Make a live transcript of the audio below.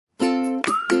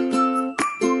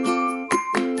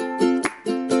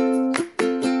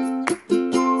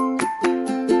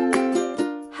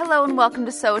welcome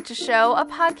to So It's a Show, a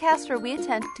podcast where we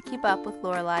attempt to keep up with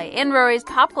Lorelai and Rory's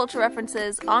pop culture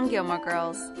references on Gilmore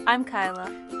Girls. I'm Kyla.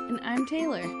 And I'm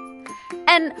Taylor.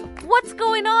 And what's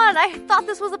going on? I thought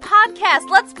this was a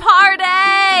podcast. Let's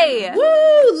party!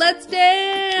 Woo! Let's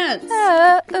dance!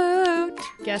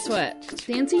 Guess what?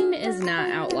 Dancing is not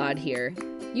outlawed here.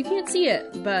 You can't see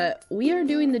it, but we are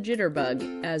doing the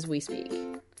jitterbug as we speak.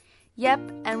 Yep,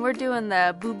 and we're doing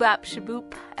the boobop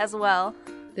shaboop as well.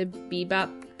 The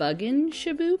bebop buggin'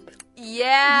 shaboop?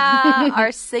 Yeah,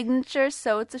 our signature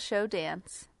So It's a Show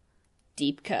dance.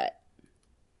 Deep cut.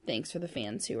 Thanks for the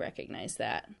fans who recognize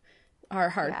that. Our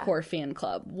hardcore fan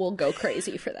club will go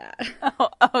crazy for that.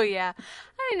 Oh yeah.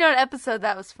 I didn't know what episode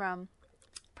that was from.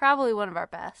 Probably one of our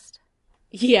best.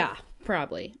 Yeah,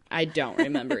 probably. I don't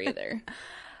remember either.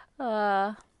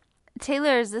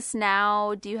 Taylor, is this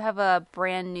now, do you have a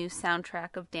brand new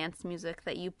soundtrack of dance music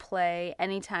that you play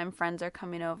anytime friends are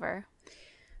coming over?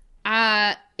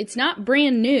 It's not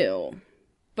brand new,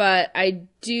 but I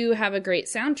do have a great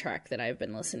soundtrack that I've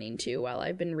been listening to while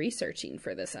I've been researching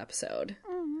for this episode.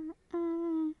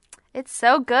 It's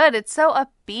so good. It's so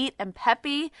upbeat and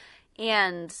peppy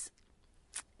and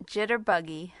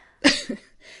jitterbuggy.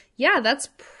 Yeah, that's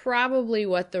probably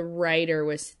what the writer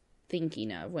was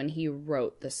thinking of when he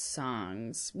wrote the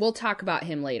songs. We'll talk about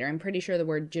him later. I'm pretty sure the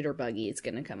word jitterbuggy is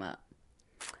going to come up.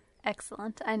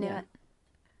 Excellent. I knew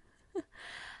it.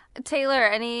 Taylor,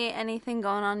 anything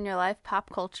going on in your life, pop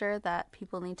culture, that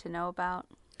people need to know about?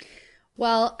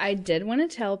 Well, I did want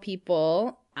to tell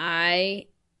people I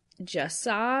just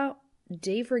saw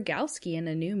Dave Rogalski in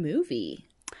a new movie.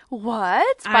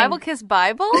 What? Bible Kiss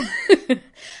Bible?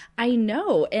 I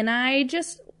know. And I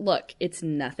just, look, it's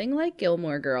nothing like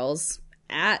Gilmore Girls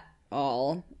at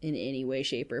all in any way,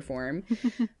 shape, or form.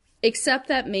 Except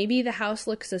that maybe the house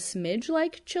looks a smidge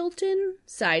like Chilton.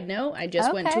 Side note, I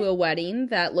just went to a wedding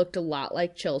that looked a lot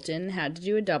like Chilton. Had to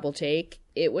do a double take.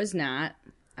 It was not.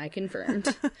 I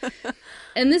confirmed.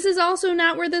 And this is also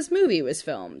not where this movie was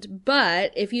filmed.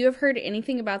 But if you have heard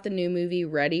anything about the new movie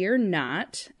Ready or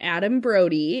Not, Adam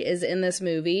Brody is in this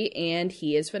movie, and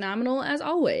he is phenomenal as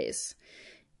always.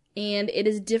 And it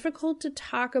is difficult to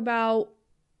talk about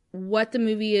what the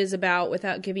movie is about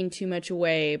without giving too much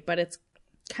away, but it's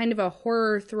kind of a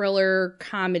horror thriller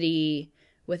comedy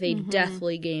with a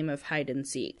deathly game of hide and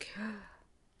seek.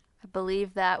 I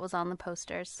believe that was on the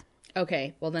posters.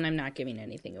 Okay, well then I'm not giving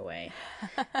anything away.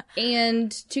 And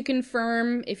to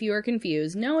confirm, if you are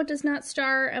confused, no, it does not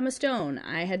star Emma Stone.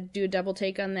 I had to do a double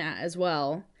take on that as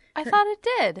well. I thought it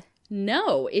did.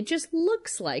 No, it just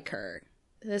looks like her.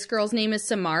 This girl's name is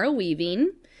Samara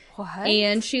Weaving. What?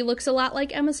 And she looks a lot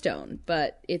like Emma Stone,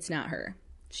 but it's not her.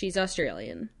 She's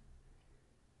Australian.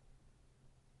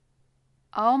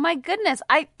 Oh my goodness.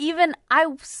 I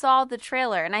saw the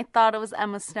trailer and I thought it was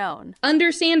Emma Stone.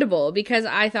 Understandable, because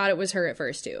I thought it was her at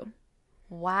first too.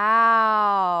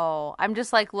 Wow. I'm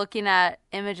just like looking at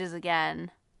images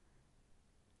again.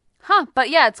 Huh, but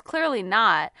yeah, it's clearly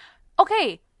not.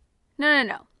 Okay.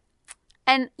 No.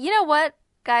 And you know what,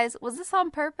 guys? Was this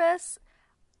on purpose?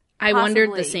 I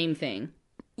wondered the same thing.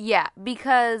 Yeah,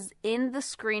 because in the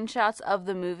screenshots of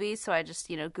the movie, so I just,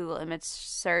 Google image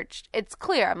searched, it's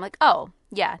clear. I'm like, oh,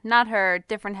 yeah, not her,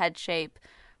 different head shape,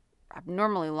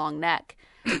 abnormally long neck.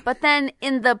 But then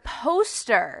in the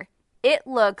poster, it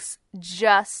looks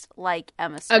just like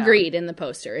Emma Stone. Agreed, in the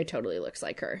poster, it totally looks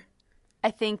like her.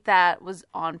 I think that was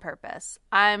on purpose.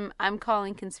 I'm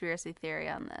calling conspiracy theory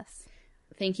on this.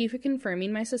 Thank you for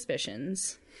confirming my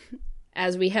suspicions,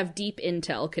 as we have deep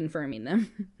intel confirming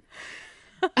them.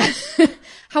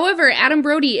 However, Adam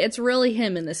Brody, it's really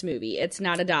him in this movie. It's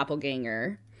not a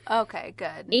doppelganger. Okay,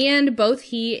 good. And both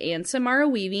he and Samara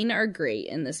Weaving are great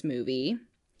in this movie.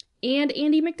 And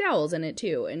Andie MacDowell's in it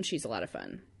too, and she's a lot of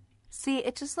fun. See,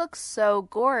 it just looks so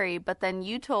gory, but then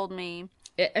you told me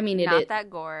not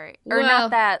that gory. Or not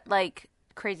that,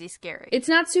 crazy scary. It's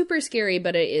not super scary,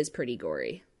 but it is pretty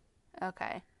gory.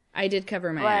 Okay. I did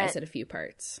cover my eyes at a few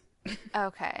parts.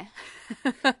 Okay.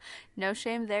 No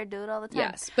shame there. Do it all the time.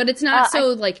 Yes, but it's not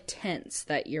so tense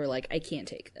that you're like, I can't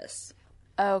take this.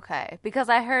 Okay, because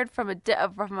I heard from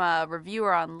a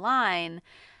reviewer online,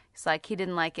 it's like he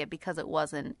didn't like it because it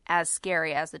wasn't as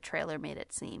scary as the trailer made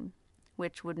it seem,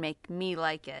 which would make me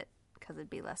like it because it'd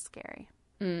be less scary.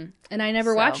 And I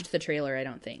never watched the trailer, I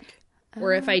don't think.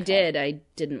 Or if I did, I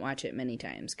didn't watch it many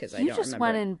times because I don't remember. You just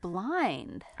went in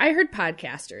blind. I heard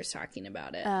podcasters talking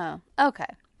about it. Oh, okay.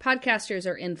 Podcasters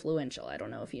are influential. I don't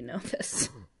know if you know this.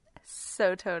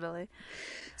 So totally.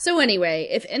 So anyway,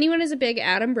 if anyone is a big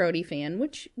Adam Brody fan,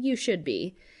 which you should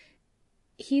be,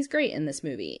 he's great in this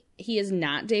movie. He is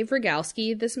not Dave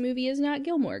Rogalski. This movie is not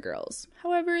Gilmore Girls.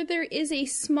 However, there is a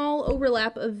small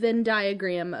overlap of Venn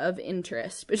diagram of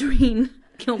interest between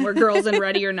Gilmore Girls and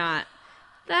Ready or Not.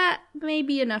 That may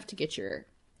be enough to get your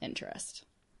interest.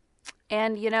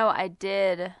 And, you know, I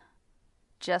did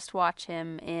just watch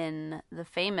him in the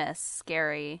famous,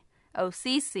 scary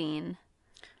OC scene.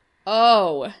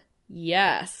 Oh,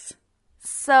 yes.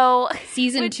 So...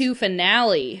 Season 2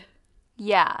 finale.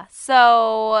 Yeah.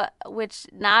 So, which,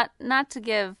 not to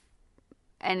give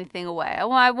anything away.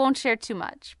 Well, I won't share too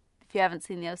much if you haven't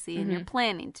seen the OC and you're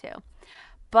planning to.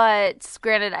 But,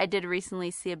 granted, I did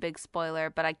recently see a big spoiler,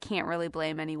 but I can't really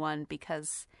blame anyone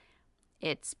because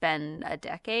it's been a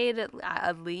decade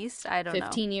at least. I don't know.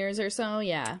 15 years or so,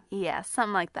 yeah. Yeah,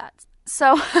 something like that.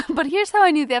 So, but here's how I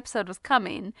knew the episode was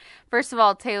coming. First of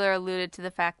all, Taylor alluded to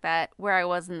the fact that where I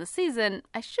was in the season,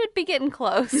 I should be getting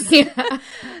close. Yeah.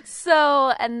 So,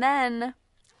 and then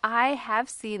I have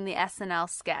seen the SNL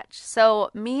sketch. So,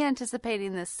 me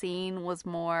anticipating this scene was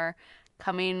more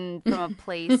coming from a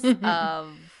place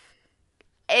of...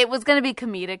 It was going to be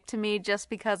comedic to me just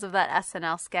because of that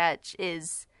SNL sketch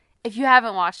is... If you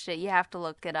haven't watched it, you have to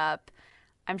look it up.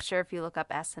 I'm sure if you look up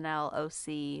SNL,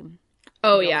 OC...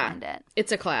 Oh, yeah.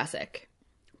 It's a classic.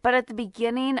 But at the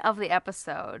beginning of the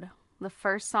episode, the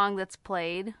first song that's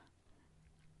played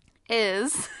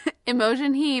is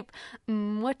Emotion Heap,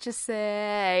 What You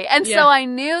Say? And so I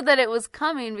knew that it was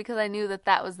coming because I knew that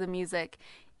that was the music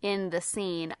in the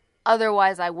scene.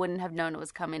 Otherwise, I wouldn't have known it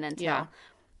was coming until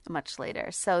much later.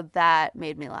 So that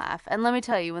made me laugh. And let me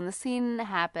tell you, when the scene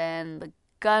happened, the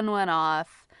gun went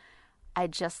off, I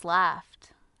just laughed.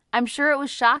 I'm sure it was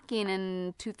shocking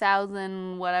in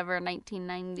 2000, whatever,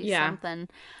 1990 something.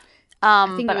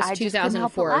 I think but it was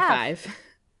 2004 or 5.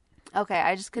 Okay,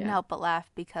 I just couldn't help but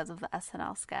laugh because of the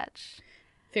SNL sketch.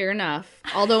 Fair enough.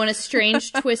 Although in a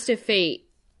strange twist of fate,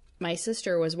 my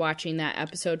sister was watching that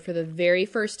episode for the very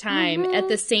first time at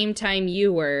the same time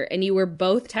you were, and you were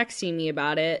both texting me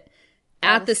about it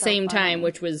at the same time,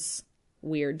 which was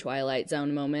weird Twilight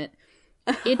Zone moment.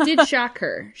 It did shock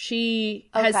her. She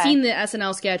has seen the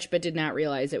SNL sketch but did not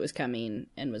realize it was coming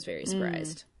and was very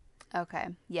surprised. Okay.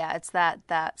 Yeah, it's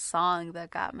that song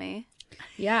that got me.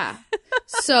 Yeah.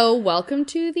 So, welcome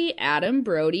to the Adam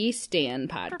Brody Stan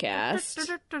podcast.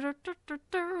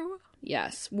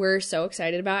 Yes, we're so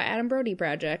excited about Adam Brody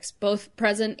projects, both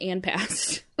present and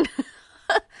past.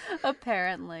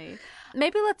 Apparently.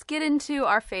 Maybe let's get into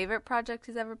our favorite project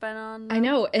he's ever been on. I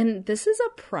know, and this is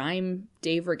a prime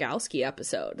Dave Rogalski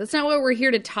episode. That's not what we're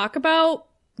here to talk about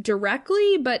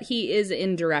directly, but he is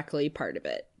indirectly part of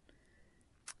it.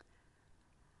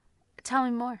 Tell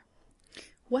me more.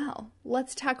 Well,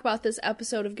 let's talk about this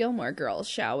episode of Gilmore Girls,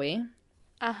 shall we?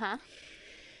 Uh-huh.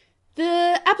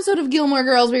 The episode of Gilmore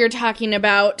Girls we are talking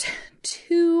about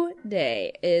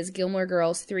today is Gilmore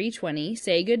Girls 320,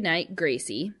 Say Goodnight,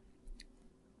 Gracie.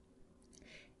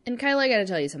 And Kyla, I gotta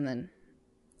tell you something.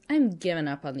 I'm giving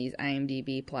up on these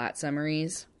IMDb plot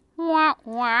summaries. Wah,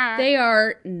 wah. They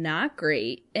are not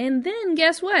great. And then,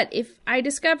 guess what? If I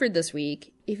discovered this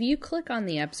week, if you click on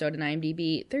the episode in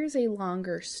IMDb, there's a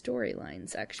longer storyline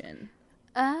section.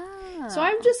 Oh. So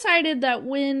I've decided that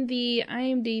when the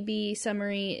IMDb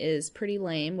summary is pretty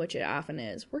lame, which it often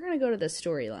is, we're going to go to the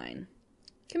storyline.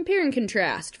 Compare and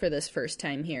contrast for this first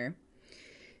time here.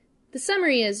 The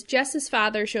summary is, Jess's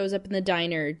father shows up in the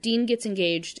diner, Dean gets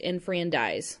engaged, and Fran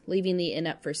dies, leaving the inn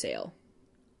up for sale.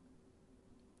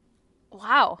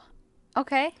 Wow.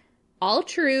 Okay. All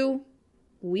true.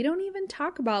 We don't even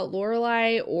talk about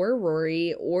Lorelai or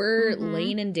Rory or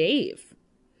Lane and Dave.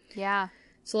 Yeah.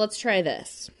 So let's try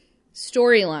this.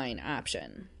 Storyline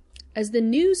option. As the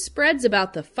news spreads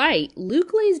about the fight,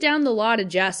 Luke lays down the law to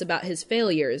Jess about his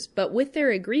failures, but with their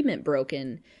agreement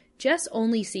broken, Jess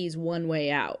only sees one way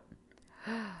out.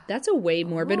 That's a way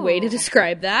morbid way to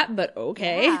describe that, but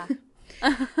okay.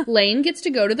 Yeah. Lane gets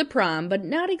to go to the prom, but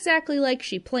not exactly like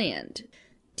she planned.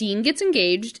 Dean gets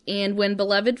engaged, and when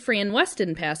beloved Fran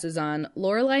Weston passes on,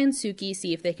 Lorelai and Suki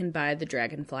see if they can buy the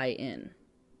Dragonfly Inn.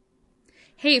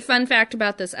 Hey, fun fact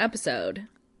about this episode.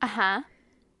 Uh-huh.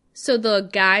 So the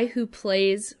guy who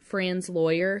plays Fran's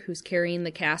lawyer, who's carrying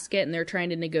the casket, and they're trying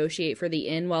to negotiate for the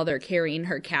inn while they're carrying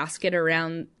her casket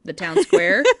around the town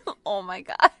square. Oh my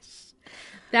gosh.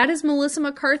 That is Melissa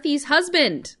McCarthy's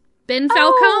husband, Ben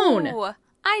Falcone. Oh,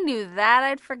 I knew that.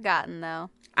 I'd forgotten, though.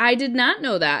 I did not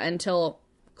know that until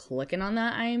clicking on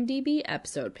that IMDb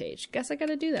episode page. Guess I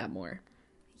gotta do that more.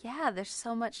 Yeah, there's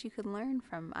so much you can learn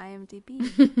from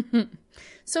IMDb.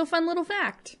 So, fun little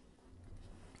fact.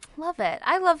 Love it.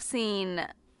 I love seeing,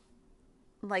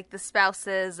 like, the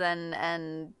spouses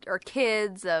and or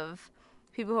kids of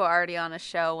people who are already on a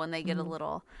show when they get a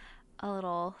little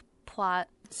plot.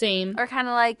 Same. Or kind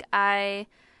of like I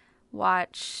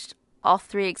watched all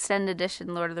 3 extended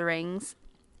edition Lord of the Rings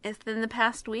within the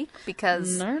past week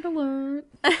because Nerd alert.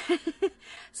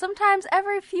 sometimes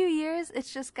every few years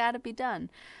it's just got to be done.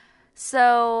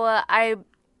 So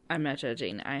I'm not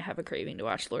judging. I have a craving to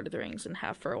watch Lord of the Rings and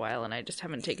have for a while, and I just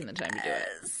haven't taken the time to do it.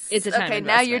 It's a time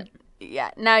investment.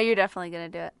 Now you're definitely gonna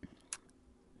do it.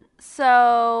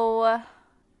 So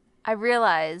I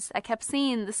realized I kept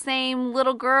seeing the same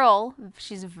little girl.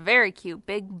 She's very cute,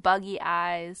 big buggy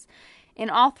eyes, in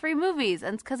all 3 movies,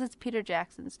 and it's because it's Peter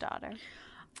Jackson's daughter.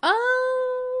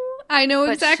 Oh, I know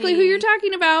exactly who you're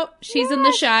talking about. She's in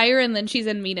The Shire, and then she's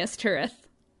in Minas Tirith.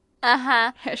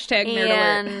 Hashtag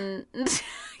nerd alert.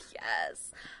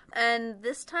 Yes. And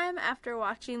this time, after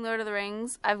watching Lord of the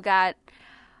Rings, I've got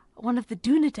one of the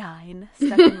Dunedain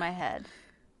stuck in my head.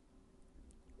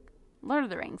 Lord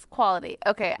of the Rings, quality.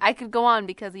 Okay, I could go on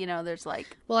because, there's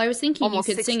like Well, I was thinking you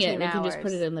could sing it and we can hours. just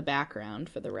put it in the background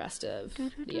for the rest of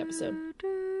the episode.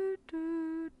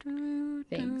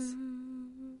 Thanks.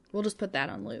 We'll just put that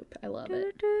on loop. I love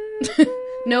it.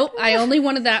 Nope, I only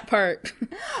wanted that part.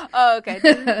 Oh, okay.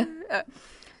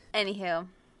 Anywho,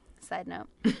 side note.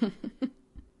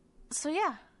 So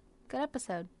yeah, good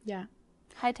episode. Yeah.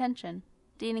 High tension.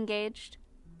 Dean engaged.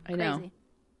 I know. Crazy.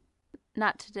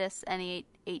 Not to diss any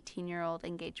 18-year-old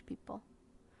engaged people.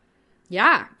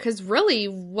 Yeah, because really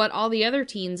what all the other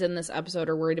teens in this episode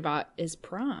are worried about is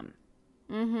prom.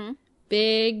 Mm-hmm.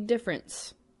 Big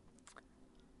difference.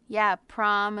 Yeah,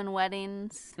 prom and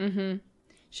weddings. Mm-hmm.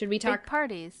 Should we talk... Big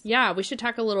parties. Yeah, we should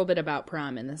talk a little bit about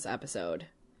prom in this episode.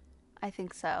 I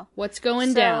think so. What's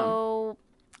going down?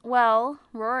 Well,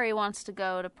 Rory wants to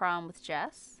go to prom with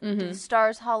Jess. Mm-hmm. Do the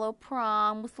Stars Hollow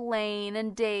prom with Lane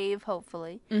and Dave,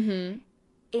 hopefully.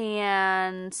 Mm-hmm.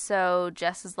 And so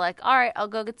Jess is like, all right, I'll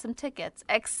go get some tickets.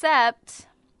 Except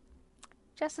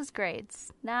Jess's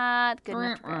grades. Not good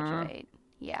enough to graduate.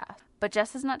 Yeah. But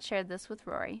Jess has not shared this with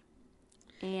Rory.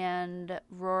 And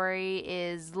Rory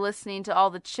is listening to all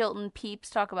the Chilton peeps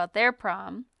talk about their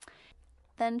prom.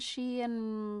 Then she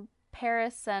and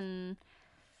Paris and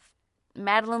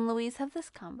Madeline Louise have this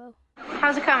combo.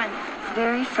 How's it coming?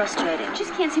 Very frustrated.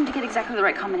 Just can't seem to get exactly the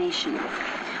right combination.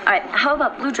 All right, how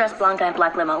about blue dress, blonde guy,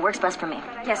 black limo? Works best for me.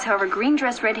 Yes, however, green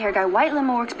dress, red hair guy, white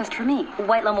limo works best for me.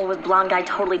 White limo with blonde guy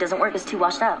totally doesn't work. It's too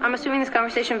washed out. I'm assuming this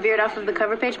conversation veered off of the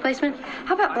cover page placement.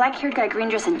 How about black-haired guy, green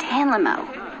dress, and tan limo?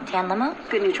 Tan limo?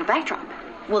 Good neutral backdrop.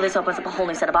 Well, this opens up a whole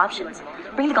new set of options.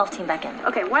 Bring the golf team back in.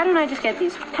 Okay, why don't I just get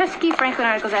these pesky Franklin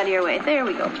articles out of your way? There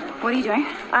we go. What are you doing?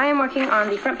 I am working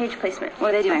on the front page placement.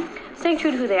 What are they doing? Staying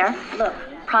true to who they are. Look,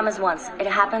 prom is once. It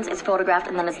happens, it's photographed,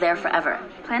 and then it's there forever.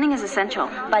 Planning is essential.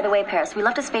 By the way, Paris, we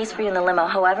left a space for you in the limo.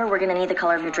 However, we're going to need the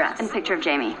color of your dress. And a picture of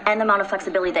Jamie. And the amount of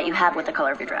flexibility that you have with the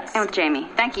color of your dress. And with Jamie.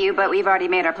 Thank you, but we've already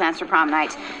made our plans for prom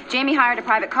night. Jamie hired a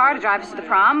private car to drive us to the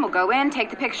prom. We'll go in, take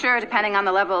the picture, depending on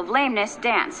the level of lameness,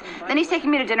 dance. Then he's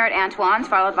taking me to dinner at Antoine's,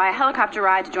 followed by a helicopter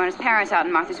ride to join his parents out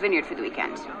in Martha's Vineyard for the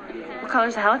weekend. What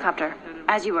color's the helicopter?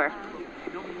 As you were.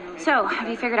 So, have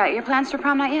you figured out your plans for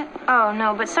prom night yet? Oh,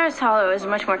 no, but Stars Hollow is a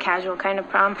much more casual kind of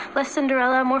prom. Less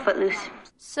Cinderella, more Footloose.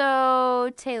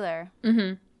 So, Taylor.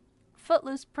 Mm-hmm.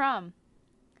 Footloose prom.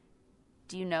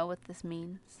 Do you know what this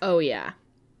means? Oh, yeah.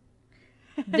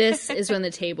 This is when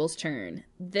the tables turn.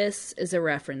 This is a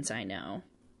reference I know.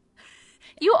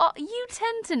 You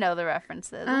tend to know the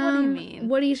references. What do you mean?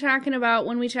 What are you talking about?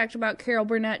 When we talked about Carol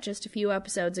Burnett just a few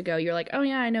episodes ago, you're like, oh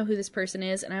yeah, I know who this person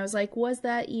is. And I was like, was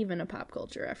that even a pop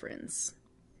culture reference?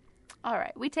 All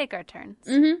right, we take our turns.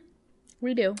 Mm-hmm.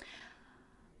 We do.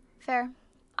 Fair.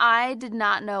 I did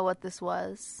not know what this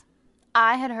was.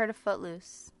 I had heard of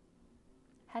Footloose.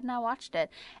 Had not watched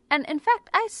it. And in fact,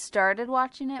 I started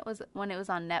watching it when it was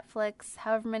on Netflix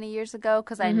however many years ago,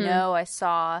 because I know I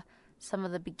saw some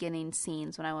of the beginning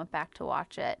scenes when I went back to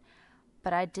watch it,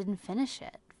 but I didn't finish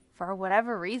it for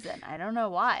whatever reason. I don't know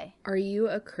why. Are you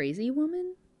a crazy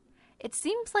woman? It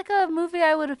seems like a movie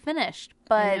I would have finished,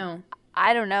 but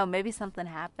I don't know. Maybe something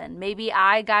happened. Maybe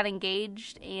I got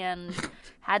engaged and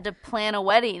had to plan a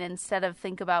wedding instead of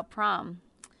think about prom.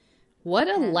 What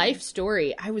a life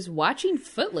story. I was watching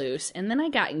Footloose and then I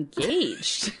got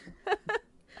engaged.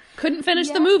 Couldn't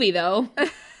finish the movie though.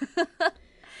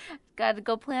 Got to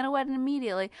go plan a wedding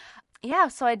immediately. Yeah,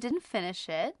 so I didn't finish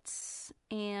it,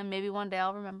 and maybe one day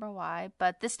I'll remember why,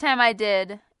 but this time I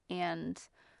did, and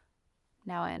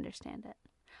now I understand it.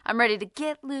 I'm ready to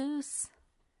get loose.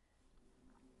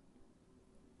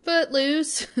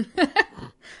 Footloose.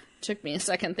 Took me a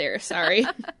second there, sorry.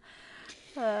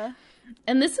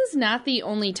 And this is not the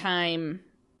only time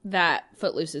that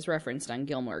Footloose is referenced on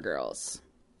Gilmore Girls.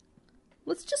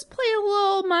 let's just play a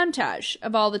little montage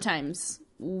of all the times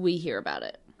we hear about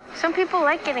it. Some people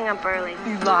like getting up early.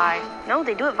 You lie. No,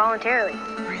 they do it voluntarily.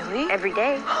 Really? Every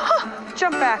day.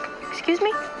 Jump back. Excuse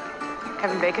me?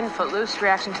 Kevin Bacon, Footloose,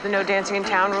 reaction to the no dancing in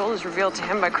town rule is revealed to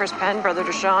him by Chris Penn, brother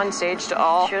to Sean, sage to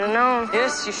all. Should have known.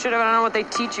 Yes, you should have known what they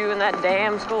teach you in that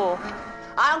damn school.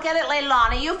 I'll get it,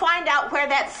 Leilani. You find out where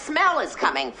that smell is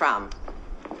coming from.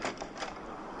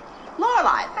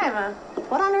 Lorelai. Hi, Mom.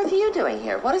 What on earth are you doing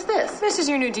here? What is this? This is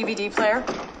your new DVD player.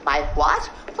 My what?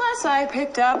 Plus, I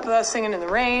picked up Singing in the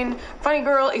Rain, Funny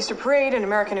Girl, Easter Parade, and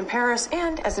American in Paris,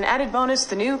 and as an added bonus,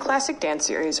 the new classic dance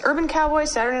series, Urban Cowboy,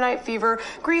 Saturday Night Fever,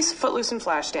 Grease, Footloose, and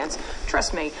Flashdance.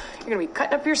 Trust me, you're gonna be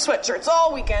cutting up your sweatshirts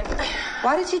all weekend.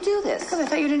 Why did you do this? Because I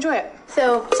thought you'd enjoy it.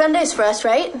 So, Sunday's for us,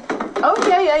 right? Oh,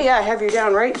 yeah. I have you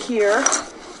down right here.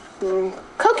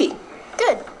 Cookie.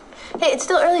 Good. Hey, it's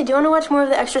still early. Do you want to watch more of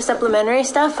the extra supplementary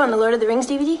stuff on the Lord of the Rings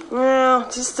DVD? Well,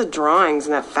 just the drawings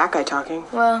and that fat guy talking.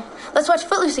 Well, let's watch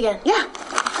Footloose again. Yeah.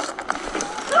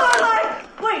 Lorelai!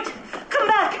 Wait! Come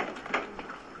back!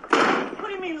 What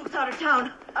do you mean Luke's out of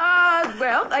town?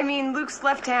 Luke's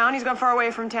left town. He's gone far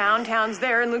away from town. Town's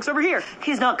there, and Luke's over here.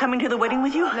 He's not coming to the wedding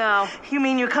with you? No. You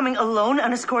mean you're coming alone,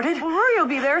 unescorted? Well, Rory will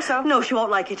be there, so... No, she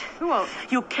won't like it. Who won't?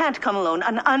 You can't come alone.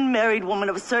 An unmarried woman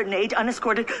of a certain age,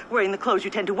 unescorted, wearing the clothes you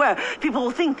tend to wear. People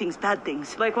will think things, bad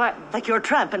things. Like what? Like you're a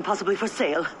tramp and possibly for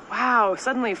sale. Wow,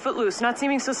 suddenly Footloose, not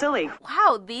seeming so silly.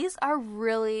 Wow, these are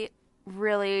really,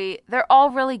 they're all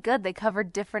really good. They cover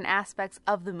different aspects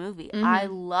of the movie. I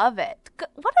love it.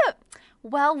 What a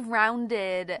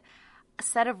well-rounded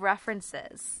set of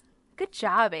references. Good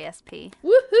job, ASP.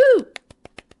 Woohoo!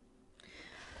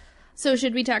 So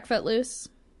should we talk Footloose?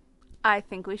 I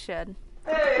think we should.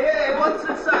 Hey, what's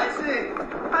this I see?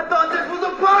 I thought this was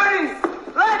a party!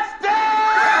 Let's dance!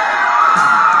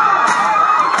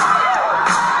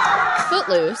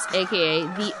 Footloose, aka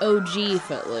the OG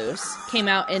Footloose, came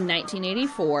out in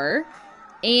 1984,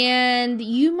 and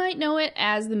you might know it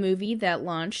as the movie that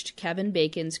launched Kevin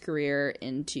Bacon's career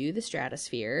into the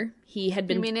stratosphere. He had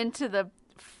been... You mean into the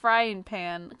frying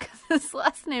pan, because his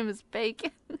last name is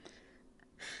Bacon.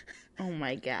 Oh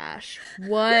my gosh.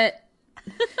 What?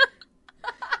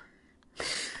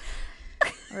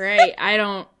 All right, I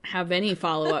don't have any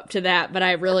follow-up to that, but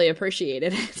I really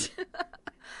appreciated it.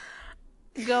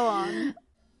 Go on.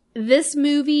 This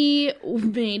movie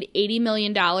made $80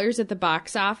 million at the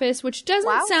box office, which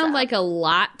doesn't sound like a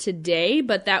lot today,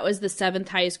 but that was the 7th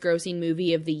highest grossing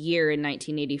movie of the year in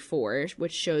 1984,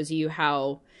 which shows you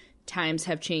how times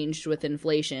have changed with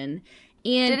inflation.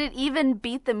 And did it even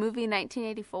beat the movie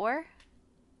 1984?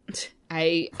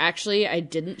 I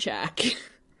didn't check.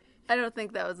 I don't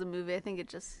think that was a movie. I think it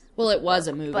just... Well, it was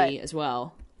a movie as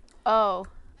well. Oh.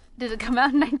 Did it come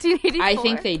out in 1984? I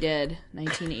think they did.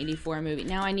 1984 movie.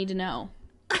 Now I need to know.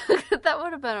 That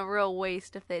would have been a real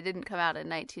waste if they didn't come out in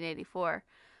 1984.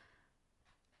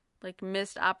 Like,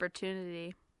 missed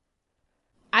opportunity.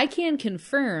 I can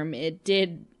confirm it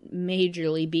did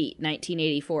majorly beat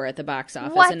 1984 at the box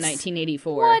office What? in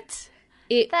 1984. What?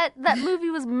 That movie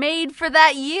was made for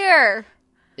that year.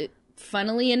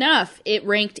 Funnily enough, it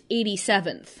ranked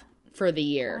 87th for the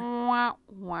year. Oh,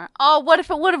 what if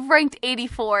it would have ranked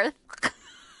 84th?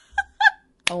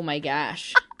 Oh my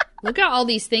gosh. Look at all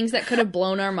these things that could have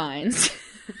blown our minds.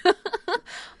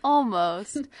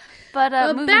 Almost. But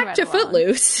back to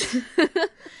Footloose.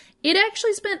 It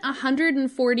actually spent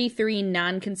 143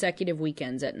 non-consecutive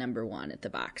weekends at number 1 at the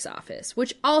box office,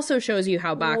 which also shows you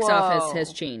how box office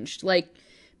has changed. Like,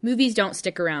 movies don't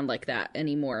stick around like that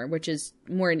anymore, which is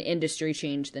more an industry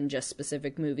change than just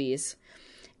specific movies.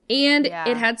 And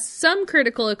it had some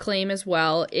critical acclaim as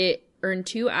well. It earned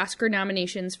 2 Oscar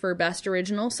nominations for Best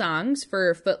Original Songs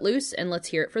for Footloose and Let's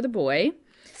Hear It for the Boy.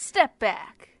 Step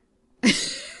back.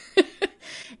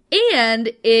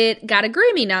 And it got a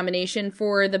Grammy nomination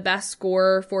for the best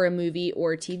score for a movie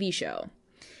or TV show.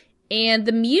 And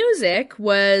the music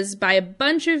was by a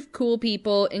bunch of cool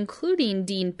people, including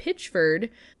Dean Pitchford,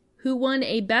 who won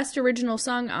a Best Original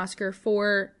Song Oscar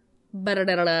for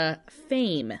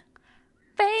Fame.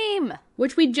 Fame!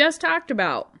 Which we just talked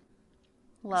about.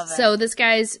 Love it. So this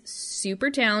guy's super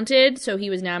talented, so he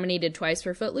was nominated twice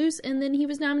for Footloose, and then he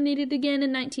was nominated again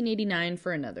in 1989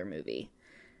 for another movie.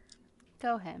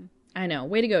 Go him. I know.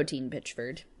 Way to go, Dean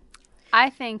Pitchford.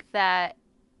 I think that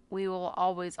we will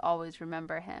always, always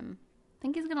remember him. I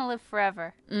think he's going to live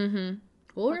forever. Mm-hmm.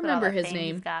 We'll remember his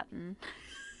name. He's gotten.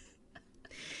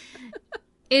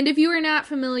 And if you are not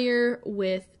familiar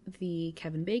with the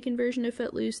Kevin Bacon version of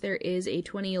Footloose, there is a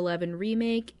 2011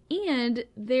 remake, and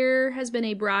there has been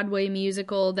a Broadway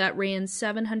musical that ran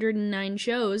 709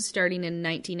 shows starting in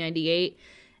 1998,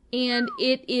 And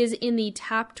it is in the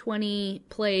top 20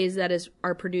 plays that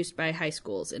are produced by high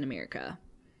schools in America.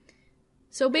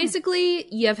 So basically,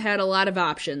 you've had a lot of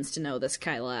options to know this,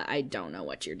 Kyla. I don't know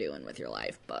what you're doing with your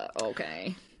life, but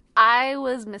okay. I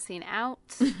was missing out.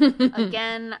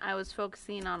 Again, I was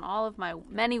focusing on all of my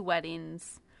many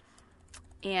weddings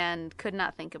and could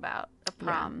not think about a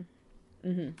prom. Yeah.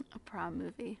 Mm-hmm. A prom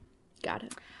movie. Got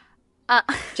it.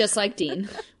 Just like Dean.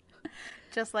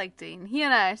 Just like Dean. He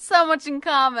and I, so much in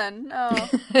common. Oh,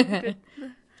 good.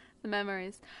 The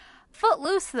memories.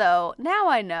 Footloose, though, now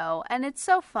I know, and it's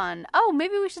so fun. Oh,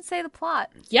 maybe we should say the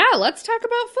plot. Yeah, let's talk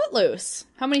about Footloose.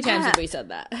 How many times have we said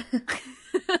that?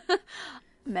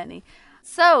 Many.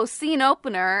 So, scene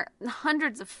opener,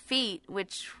 hundreds of feet,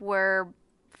 which were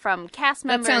from cast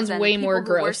members. That sounds and way more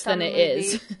gross than it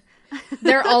is.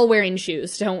 They're all wearing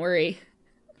shoes, don't worry.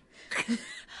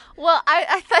 Well,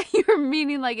 I thought you were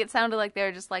meaning like it sounded like they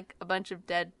were just like a bunch of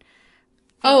dead feet.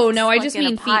 Oh, no, I just in a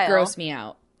mean feet pile. gross me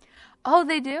out. Oh,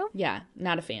 they do? Yeah,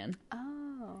 not a fan.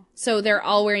 Oh. So they're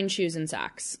all wearing shoes and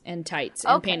socks and tights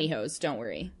and Okay. pantyhose, don't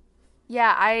worry.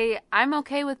 Yeah, I'm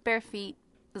okay with bare feet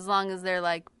as long as they're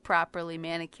like properly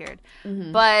manicured.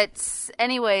 Mm-hmm. But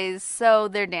anyways, so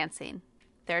they're dancing.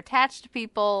 They're attached to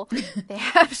people. They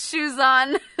have shoes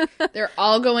on. They're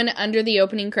all going under the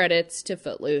opening credits to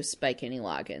Footloose by Kenny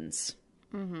Loggins.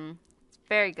 Mm-hmm. It's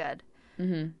very good.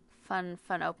 Mm-hmm.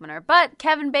 Fun opener. But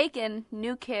Kevin Bacon,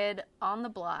 new kid on the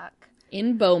block.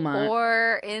 In Beaumont.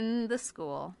 Or in the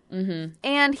school. Mm-hmm.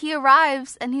 And he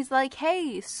arrives and he's like,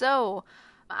 hey, so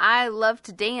I love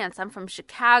to dance. I'm from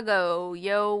Chicago.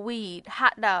 Yo, weed,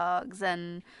 hot dogs,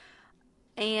 and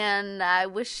I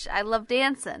love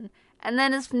dancing. And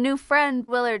then his new friend,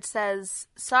 Willard, says,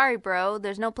 sorry, bro,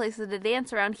 there's no places to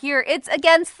dance around here. It's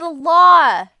against the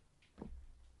law.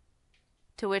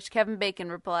 To which Kevin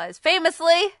Bacon replies,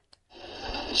 famously,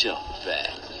 jump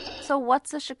back. So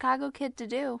what's a Chicago kid to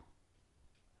do?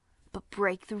 But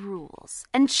break the rules.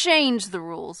 And change the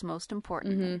rules, most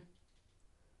importantly. Mm-hmm.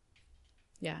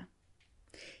 Yeah.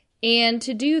 And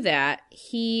to do that,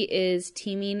 he is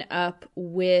teaming up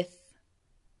with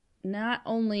not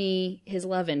only his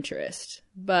love interest,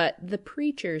 but the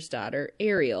preacher's daughter,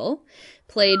 Ariel,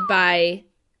 played by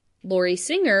Lori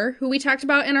Singer, who we talked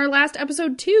about in our last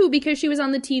episode too, because she was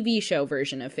on the TV show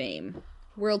version of Fame.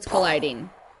 Worlds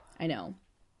colliding. I know.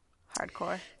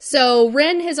 Hardcore. So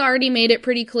Ren has already made it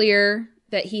pretty clear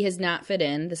that he has not fit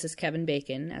in. This is Kevin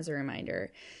Bacon, as a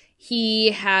reminder.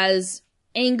 He has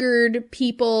angered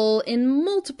people in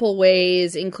multiple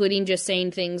ways, including just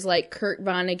saying things like Kurt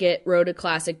Vonnegut wrote a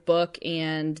classic book,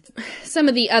 and some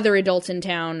of the other adults in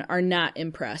town are not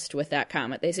impressed with that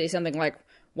comment. They say something like,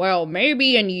 well,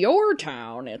 maybe in your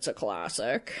town it's a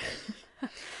classic.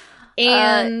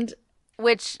 And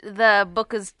which the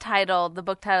book title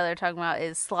they're talking about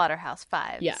is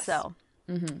Slaughterhouse-Five. Yes. So,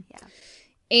 mm-hmm. Yeah.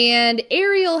 And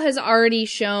Ariel has already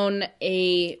shown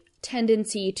a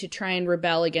tendency to try and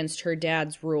rebel against her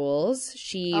dad's rules.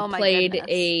 She played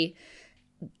a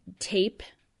tape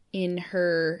in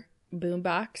her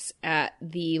boombox at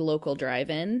the local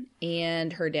drive-in,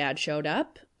 and her dad showed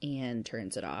up and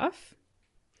turns it off.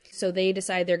 So they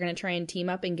decide they're going to try and team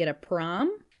up and get a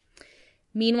prom.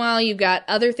 Meanwhile, you've got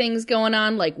other things going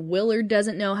on, like Willard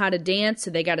doesn't know how to dance,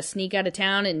 so they got to sneak out of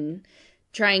town and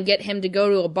try and get him to go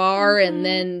to a bar, and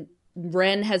then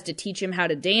Ren has to teach him how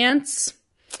to dance.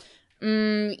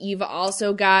 You've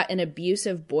also got an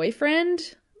abusive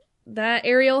boyfriend that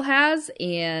Ariel has,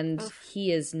 and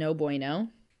he is no bueno.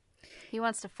 He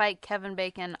wants to fight Kevin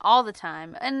Bacon all the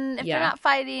time. And if they're not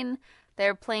fighting,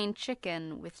 they're playing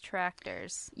chicken with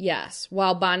tractors. Yes,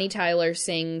 while Bonnie Tyler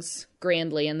sings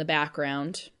grandly in the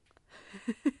background,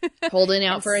 holding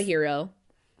out for a hero.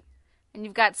 And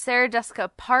you've got Sarah Jessica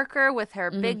Parker with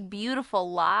her big,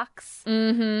 beautiful locks.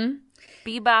 Mm-hmm.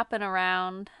 Bebopping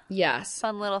around. Yes.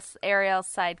 Fun little Ariel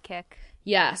sidekick.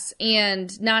 Yes,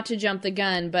 and not to jump the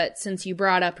gun, but since you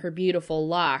brought up her beautiful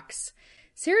locks,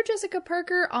 Sarah Jessica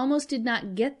Parker almost did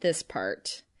not get this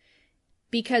part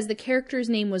because the character's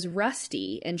name was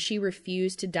Rusty, and she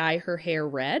refused to dye her hair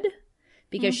red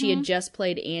because she had just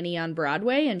played Annie on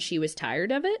Broadway, and she was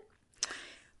tired of it.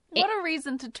 What a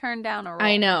reason to turn down a role.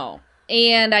 I know.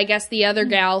 And I guess the other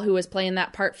gal who was playing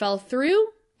that part fell through,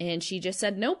 and she just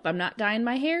said, nope, I'm not dyeing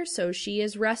my hair. So she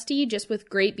is Rusty, just with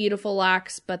great, beautiful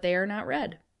locks, but they are not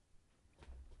red.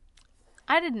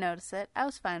 I didn't notice it. I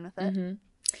was fine with it. Mm-hmm.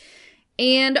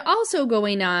 And also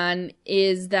going on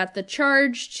is that the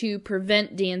charge to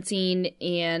prevent dancing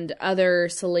and other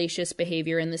salacious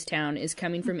behavior in this town is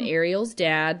coming from Ariel's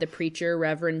dad, the preacher,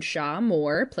 Reverend Shaw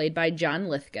Moore, played by John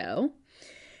Lithgow.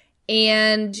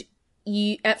 And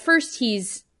at first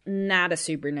he's not a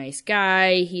super nice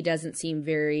guy. He doesn't seem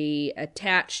very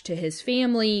attached to his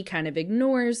family, kind of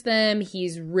ignores them.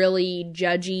 He's really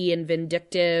judgy and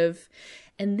vindictive.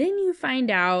 And then you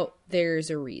find out there's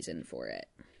a reason for it.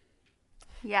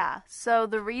 Yeah, so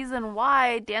the reason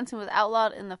why dancing was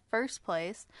outlawed in the first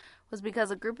place was because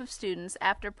a group of students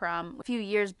after prom a few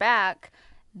years back,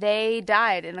 they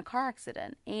died in a car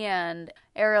accident. And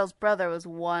Ariel's brother was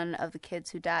one of the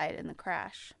kids who died in the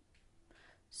crash.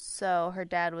 So her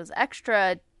dad was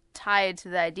extra tied to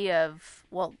the idea of,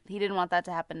 well, he didn't want that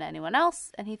to happen to anyone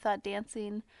else. And he thought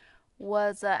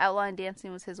outlawing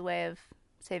dancing was his way of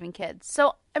saving kids.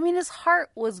 So, I mean, his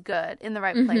heart was good in the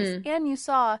right place. And you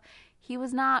saw he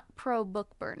was not pro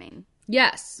book burning.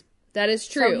 Yes, that is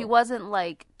true. So he wasn't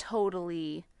like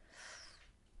totally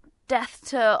death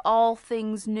to all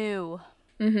things new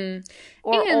or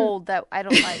old that I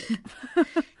don't like.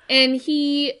 And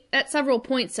he, at several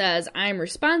points, says, I'm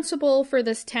responsible for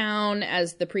this town.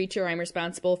 As the preacher, I'm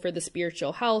responsible for the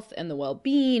spiritual health and the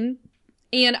well-being.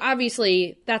 And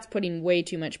obviously, that's putting way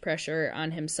too much pressure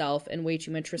on himself and way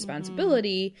too much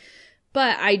responsibility.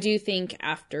 But I do think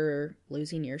after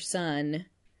losing your son,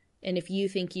 and if you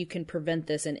think you can prevent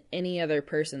this in any other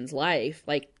person's life,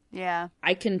 like, yeah,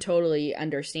 I can totally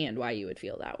understand why you would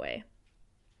feel that way.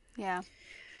 Yeah.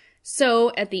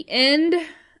 So at the end,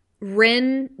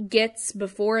 Ren gets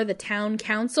before the town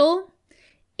council,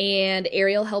 and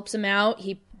Ariel helps him out.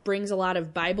 He brings a lot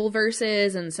of Bible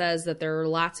verses and says that there are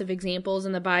lots of examples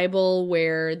in the Bible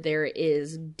where there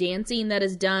is dancing that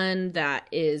is done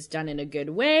in a good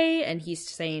way. And he's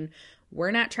saying,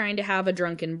 we're not trying to have a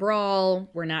drunken brawl.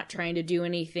 We're not trying to do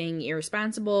anything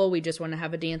irresponsible. We just want to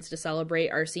have a dance to celebrate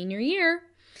our senior year.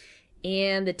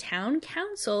 And the town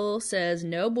council says,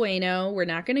 no bueno, we're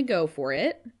not going to go for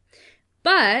it.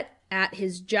 But at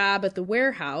his job at the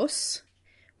warehouse,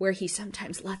 where he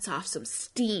sometimes lets off some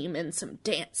steam and some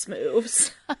dance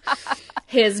moves,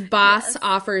 his boss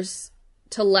offers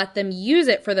to let them use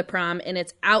it for the prom, and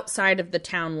it's outside of the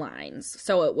town lines,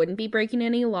 so it wouldn't be breaking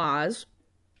any laws.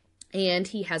 And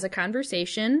he has a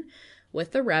conversation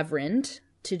with the reverend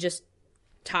to just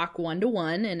talk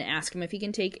one-to-one and ask him if he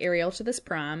can take Ariel to this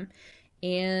prom.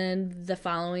 And the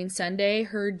following Sunday,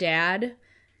 her dad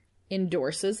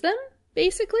endorses them.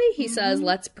 Basically, he says,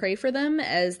 let's pray for them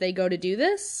as they go to do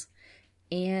this.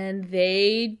 And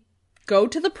they go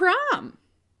to the prom.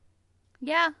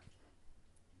 Yeah.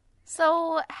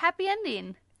 So, happy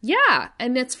ending. Yeah.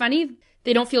 And it's funny,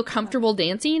 they don't feel comfortable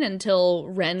dancing until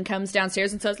Ren comes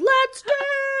downstairs and says, let's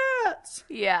dance!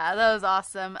 Yeah, that was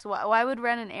awesome. So why would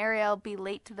Ren and Ariel be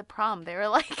late to the prom? They were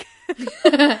like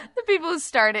the people who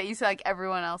start it. You see like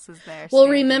everyone else is there. Well,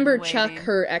 remember Chuck,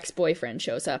 her ex-boyfriend,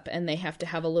 shows up and they have to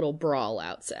have a little brawl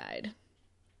outside.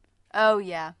 Oh,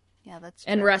 yeah. Yeah, that's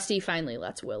true. And Rusty finally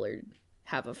lets Willard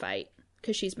have a fight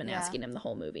because she's been asking him the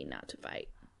whole movie not to fight.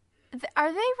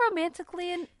 Are they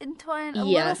romantically entwined a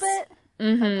little bit?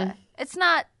 Mm-hmm. Okay. It's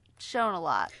not shown a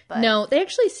lot. But... No, they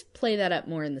actually play that up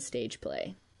more in the stage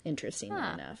play, interestingly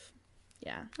enough.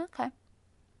 Yeah. Okay.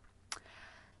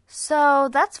 So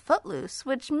that's Footloose,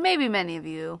 which maybe many of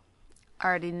you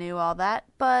already knew all that,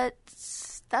 but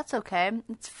that's okay.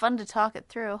 It's fun to talk it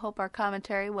through. Hope our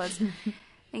commentary was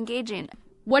engaging.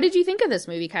 What did you think of this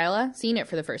movie, Kyla? Seeing it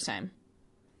for the first time.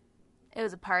 It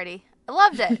was a party. I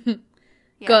loved it.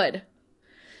 Yeah. Good.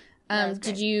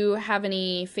 Did you have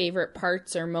any favorite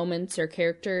parts or moments or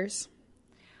characters?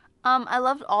 I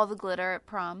loved all the glitter at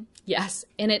prom. Yes,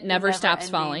 and it never stops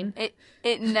falling.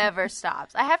 It never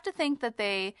stops. I have to think that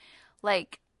they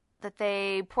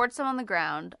poured some on the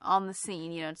ground on the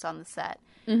scene, it's on the set.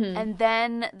 Mm-hmm. And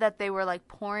then that they were like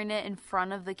pouring it in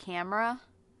front of the camera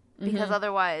because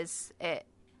otherwise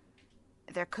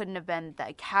there couldn't have been,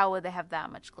 like, how would they have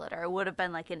that much glitter? It would have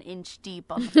been like an inch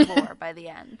deep on the floor by the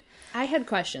end. I had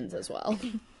questions as well.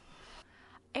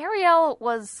 Ariel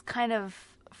was kind of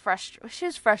she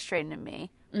was frustrating to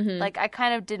me. Mm-hmm. Like, I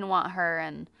kind of didn't want her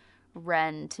and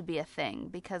Ren to be a thing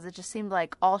because it just seemed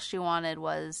like all she wanted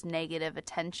was negative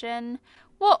attention.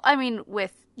 Well, I mean,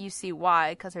 you see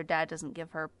why, because her dad doesn't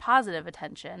give her positive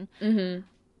attention. Mm-hmm.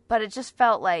 But it just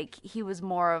felt like he was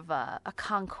more of a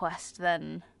conquest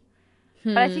than...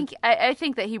 But I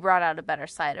think that he brought out a better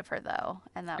side of her, though,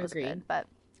 and that was good. But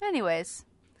anyways,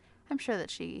 I'm sure that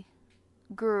she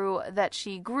grew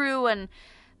and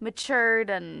matured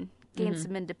and gained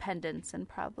some independence and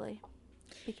probably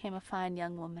became a fine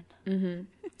young woman.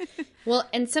 Mm-hmm. Well,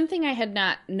 and something I had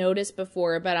not noticed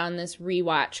before, but on this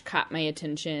rewatch caught my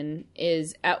attention,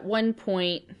 is at one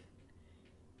point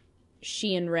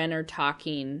she and Ren are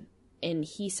talking, and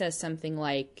he says something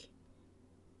like,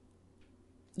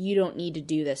 you don't need to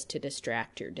do this to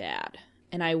distract your dad.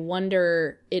 And I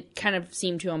wonder, it kind of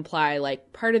seemed to imply,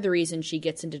 like, part of the reason she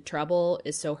gets into trouble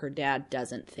is so her dad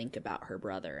doesn't think about her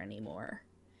brother anymore.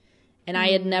 And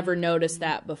I had never noticed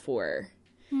that before.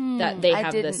 That they have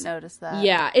I didn't this. notice that.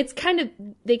 Yeah, it's kind of,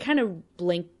 they kind of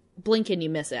blink and you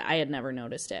miss it. I had never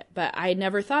noticed it. But I had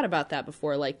never thought about that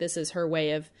before. Like, this is her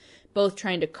way of both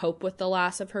trying to cope with the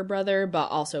loss of her brother, but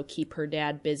also keep her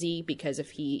dad busy, because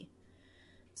if he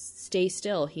stays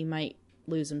still, he might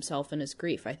lose himself in his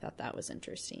grief. I thought that was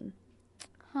interesting.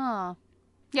 Huh.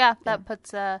 Yeah, that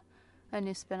puts a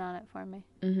new spin on it for me.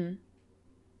 Mm-hmm.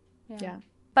 Yeah.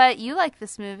 But you like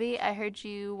this movie. I heard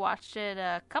you watched it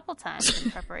a couple times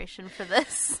in preparation for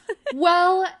this.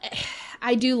 Well,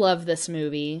 I do love this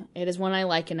movie. It is one I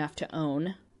like enough to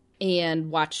own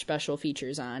and watch special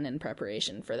features on in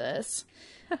preparation for this.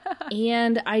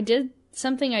 And I did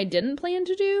something I didn't plan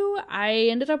to do. I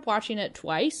ended up watching it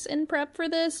twice in prep for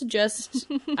this.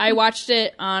 I watched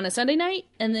it on a Sunday night,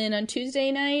 and then on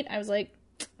Tuesday night, I was like,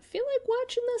 I feel like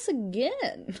watching this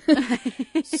again.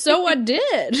 So I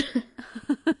did.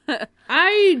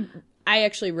 I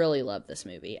actually really love this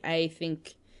movie. I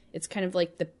think it's kind of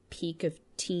like the peak of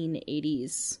teen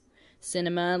 80s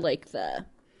cinema,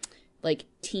 like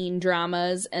teen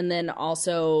dramas, and then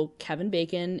also Kevin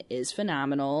Bacon is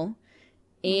phenomenal.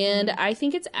 And I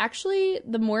think it's actually,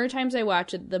 the more times I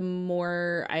watch it, the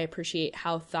more I appreciate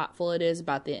how thoughtful it is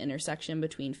about the intersection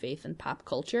between faith and pop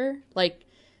culture. Like,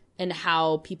 and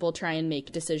how people try and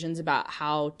make decisions about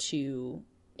how to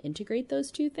integrate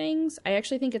those two things. I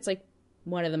actually think it's like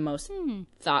one of the most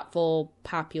thoughtful,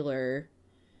 popular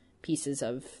pieces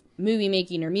of movie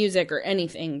making or music or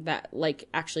anything that like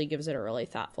actually gives it a really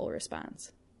thoughtful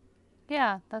response.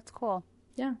 Yeah, that's cool.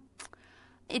 Yeah.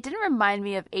 It didn't remind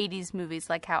me of 80s movies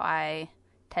like how I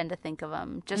tend to think of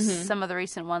them. Just some of the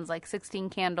recent ones like 16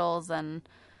 Candles and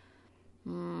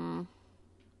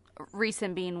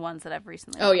recent being ones that I've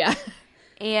recently watched. Oh, yeah.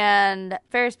 And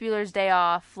Ferris Bueller's Day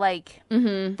Off. Like,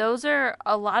 those are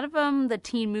a lot of them, the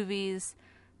teen movies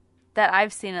that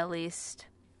I've seen at least.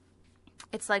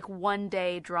 It's like one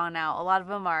day drawn out. A lot of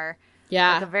them are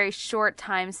like a very short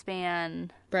time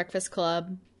span. Breakfast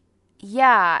Club.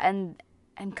 Yeah, and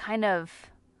kind of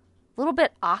a little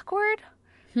bit awkward,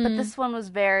 but this one was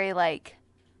very like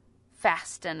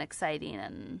fast and exciting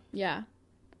and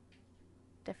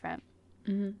different.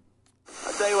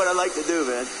 I'll tell you what I like to do,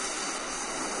 man.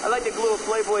 I like to glue a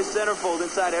Playboy centerfold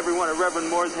inside every one of Reverend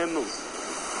Moore's hymnals.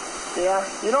 Yeah,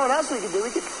 you know what else we could do? We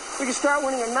could start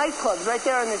one of your nightclubs right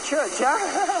there in the church, huh?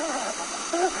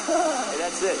 Hey,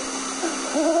 that's it.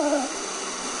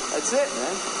 That's it,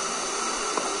 man.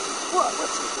 What?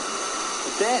 What's it?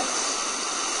 A dance.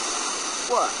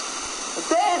 What? A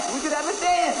dance! We could have a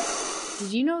dance!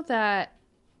 Did you know that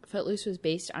Footloose was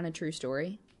based on a true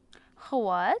story?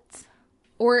 What?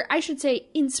 Or I should say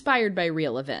inspired by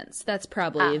real events. That's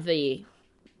probably the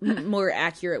more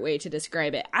accurate way to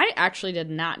describe it. I actually did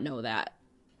not know that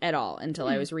at all until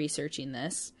I was researching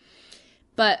this.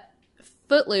 But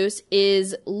Footloose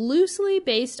is loosely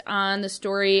based on the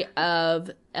story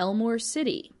of Elmore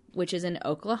City, which is in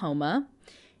Oklahoma.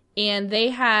 And they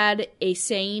had a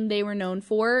saying they were known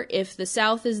for: if the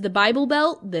South is the Bible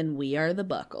Belt, then we are the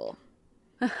buckle.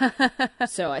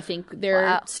 So I think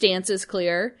their stance is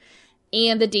clear.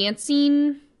 And the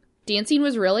dancing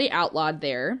was really outlawed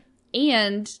there.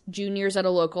 And juniors at a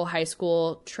local high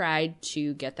school tried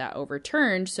to get that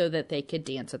overturned so that they could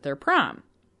dance at their prom.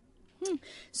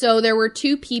 So there were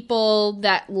two people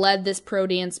that led this pro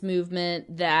dance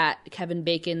movement that Kevin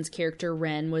Bacon's character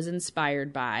Ren was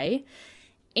inspired by.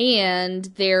 And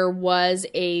there was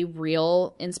a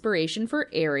real inspiration for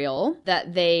Ariel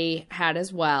that they had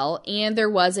as well. And there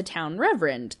was a town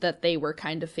reverend that they were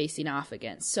kind of facing off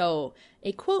against. So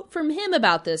a quote from him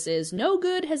about this is, "No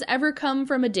good has ever come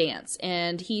from a dance."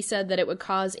 And he said that it would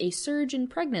cause a surge in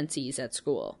pregnancies at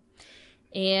school.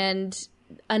 And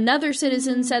another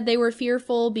citizen said they were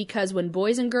fearful because when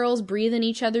boys and girls breathe in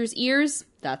each other's ears,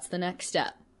 that's the next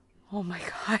step. Oh my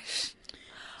gosh.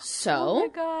 So, oh my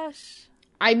gosh.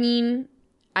 I mean,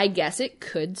 I guess it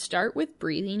could start with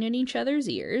breathing in each other's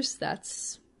ears.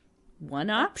 That's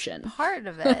one option. Part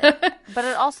of it. But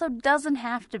it also doesn't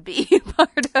have to be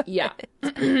part of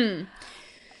it.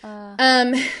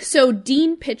 So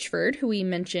Dean Pitchford, who we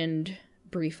mentioned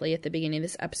briefly at the beginning of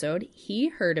this episode, he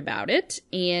heard about it,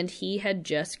 and he had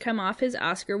just come off his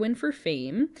Oscar win for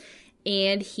Fame,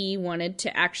 and he wanted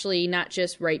to actually not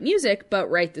just write music, but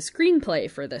write the screenplay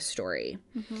for this story.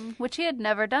 Which he had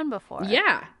never done before.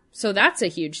 Yeah. So that's a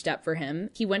huge step for him.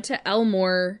 He went to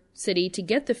Elmore City to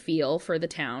get the feel for the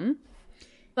town.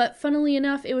 But funnily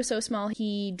enough, it was so small,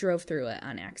 he drove through it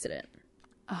on accident.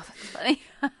 Oh, that's funny.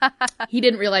 He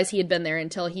didn't realize he had been there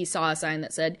until he saw a sign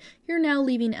that said, "You're now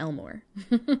leaving Elmore."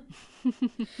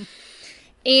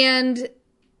 And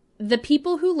the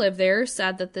people who live there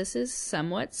said that this is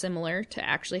somewhat similar to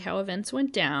actually how events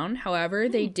went down. However,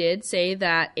 they did say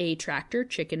that a tractor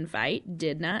chicken fight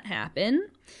did not happen.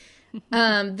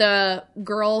 The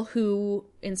girl who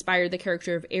inspired the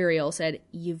character of Ariel said,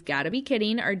 "You've got to be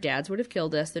kidding. Our dads would have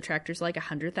killed us. The tractor's like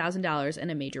 $100,000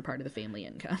 and a major part of the family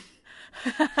income."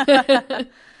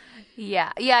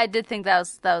 Yeah, I did think that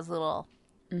was a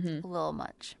little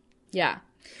much. Yeah.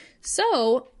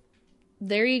 So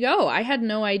there you go. I had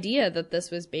no idea that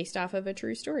this was based off of a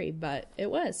true story, but it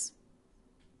was.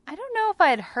 I don't know if I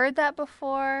had heard that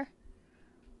before.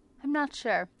 I'm not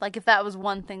sure. Like, if that was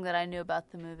one thing that I knew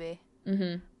about the movie.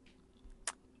 Mm-hmm.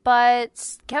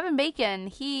 But Kevin Bacon,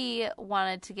 he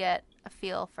wanted to get a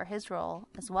feel for his role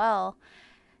as well.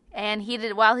 And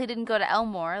while he didn't go to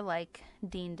Elmore like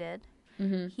Dean did,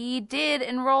 he did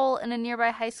enroll in a nearby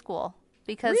high school.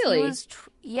 Because really?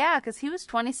 Because he was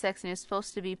 26 and he was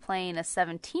supposed to be playing a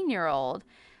 17-year-old.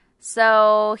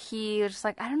 So he was just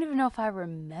like, I don't even know if I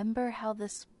remember how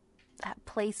that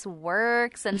place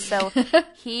works. And so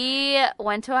he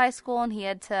went to a high school and he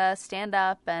had to stand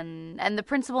up and the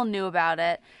principal knew about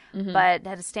it, but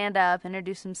had to stand up,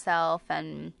 introduce himself,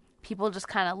 and people just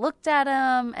kind of looked at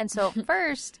him. And so at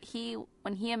first,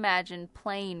 when he imagined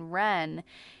playing Ren,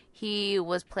 he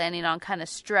was planning on kind of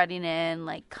strutting in,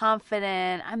 like,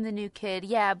 confident. I'm the new kid.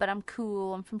 Yeah, but I'm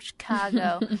cool. I'm from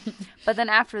Chicago. But then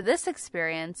after this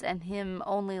experience and him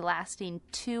only lasting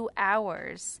 2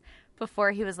 hours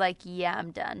before he was like, yeah,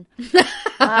 I'm done.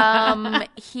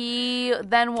 He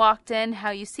then walked in how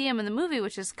you see him in the movie,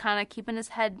 which is kind of keeping his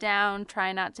head down,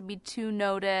 trying not to be too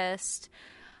noticed.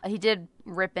 He did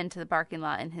rip into the parking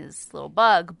lot in his little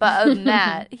bug, but other than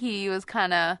that, he was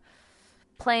kind of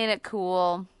playing it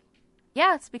cool.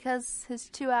 Yeah, it's because his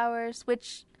 2 hours,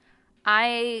 which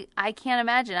I can't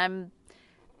imagine. I'm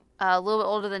a little bit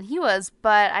older than he was,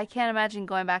 but I can't imagine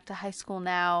going back to high school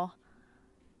now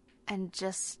and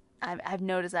just... I have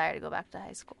no desire to go back to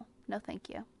high school. No, thank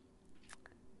you.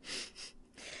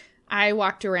 I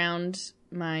walked around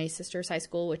my sister's high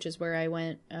school, which is where I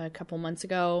went a couple months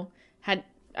ago.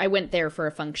 I went there for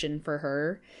a function for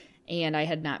her, and I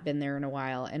had not been there in a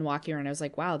while. And walking around, I was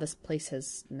like, wow, this place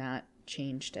has not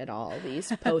changed at all.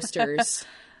 These posters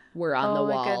were on the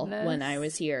wall when I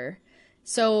was here.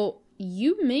 So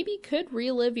you maybe could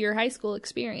relive your high school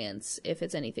experience if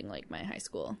it's anything like my high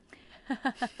school.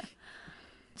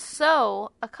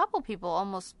 So, a couple people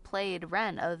almost played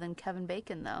Ren other than Kevin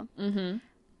Bacon, though. Mm-hmm.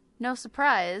 No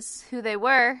surprise who they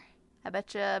were. I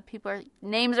bet you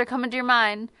names are coming to your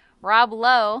mind. Rob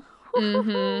Lowe.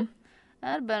 Mm-hmm.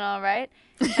 That'd have been all right.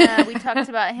 We talked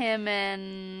about him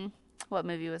in... What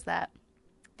movie was that?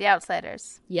 The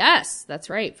Outsiders. Yes, that's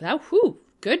right.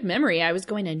 Good memory. I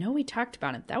know we talked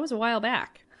about it. That was a while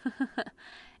back.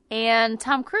 And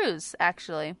Tom Cruise,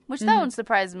 actually. Which that one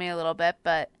surprised me a little bit,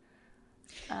 but...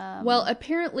 well,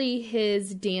 apparently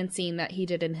his dancing that he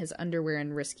did in his underwear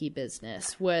in Risky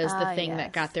Business was the thing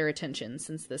that got their attention,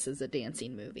 since this is a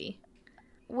dancing movie.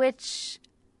 Which,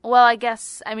 well, I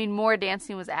guess, more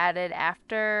dancing was added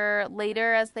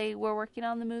later as they were working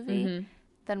on the movie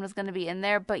than was going to be in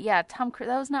there. But yeah, Tom Cruise,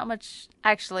 that was not much.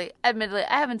 Actually, admittedly,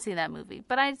 I haven't seen that movie,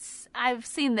 but I've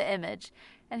seen the image,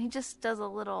 and he just does a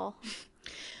little...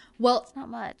 Well, it's not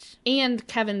much. And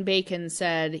Kevin Bacon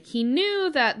said he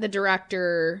knew that the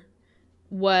director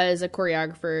was a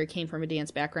choreographer, came from a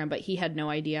dance background, but he had no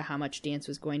idea how much dance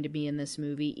was going to be in this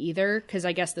movie either, because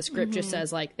I guess the script just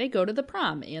says, like, they go to the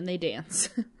prom and they dance.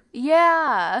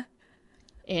 Yeah.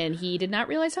 And he did not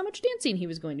realize how much dancing he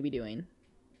was going to be doing.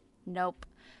 Nope.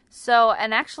 So,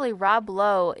 and actually Rob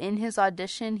Lowe, in his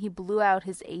audition, he blew out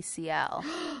his ACL.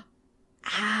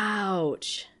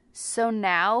 Ouch. So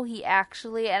now he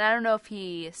actually, and I don't know if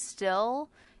he still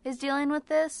is dealing with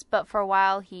this, but for a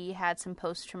while he had some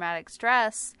post-traumatic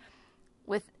stress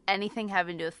with anything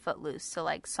having to do with Footloose. So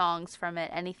like songs from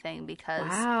it, anything, because...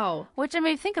 Wow. Which,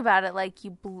 think about it, like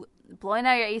you blowing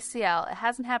out your ACL, it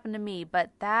hasn't happened to me, but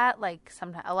that like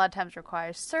a lot of times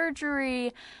requires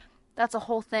surgery. That's a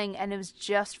whole thing, and it was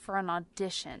just for an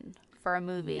audition for a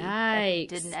movie that he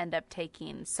didn't end up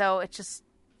taking. So it's just...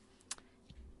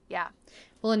 Yeah.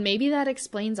 Well, and maybe that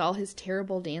explains all his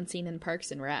terrible dancing in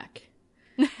Parks and Rec.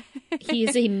 He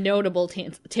is a notable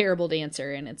terrible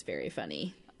dancer, and it's very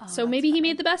funny. Oh, so maybe funny. He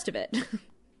made the best of it.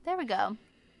 There we go.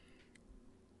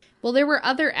 Well, there were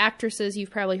other actresses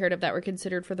you've probably heard of that were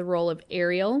considered for the role of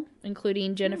Ariel,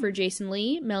 including Jennifer Jason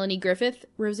Leigh, Melanie Griffith,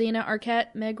 Rosanna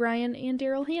Arquette, Meg Ryan, and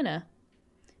Daryl Hannah.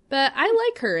 But I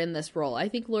like her in this role. I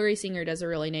think Laurie Singer does a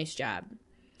really nice job.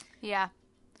 Yeah.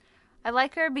 I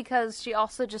like her because she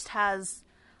also just has,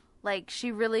 like,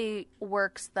 she really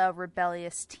works the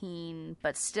rebellious teen,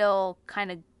 but still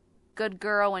kind of good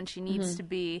girl when she needs to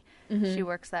be. She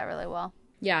works that really well.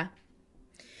 Yeah.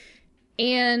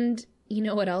 And you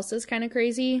know what else is kind of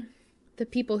crazy? The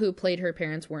people who played her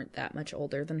parents weren't that much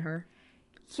older than her.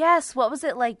 Yes. What was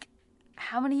it, like,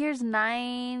 how many years?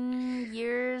 9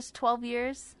 years? 12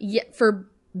 years? Yeah, for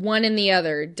one and the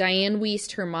other. Diane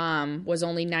Wiest, her mom, was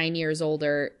only 9 years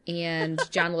older, and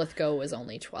John Lithgow was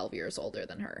only 12 years older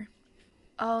than her.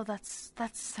 Oh, that's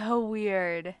so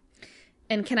weird.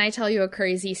 And can I tell you a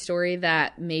crazy story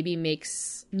that maybe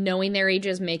makes, knowing their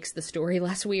ages makes the story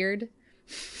less weird?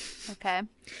 Okay.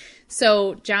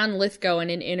 So John Lithgow in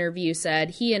an interview said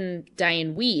he and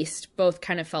Diane Wiest both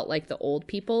kind of felt like the old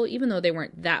people, even though they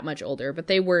weren't that much older, but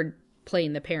they were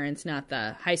playing the parents, not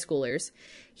the high schoolers.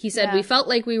 He said, we felt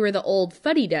like we were the old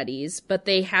fuddy-duddies, but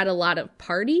they had a lot of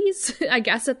parties, I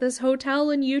guess, at this hotel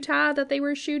in Utah that they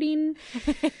were shooting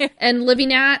and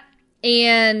living at.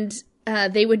 And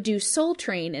they would do Soul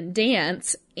Train and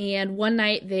dance. And one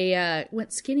night they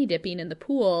went skinny dipping in the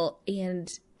pool,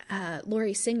 and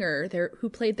Laurie Singer, who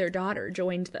played their daughter,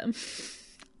 joined them.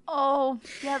 Oh,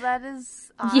 yeah, that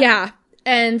is odd. Yeah.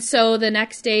 And so the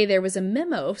next day there was a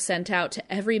memo sent out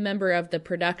to every member of the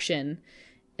production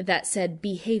that said,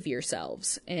 behave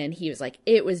yourselves. And he was like,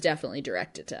 it was definitely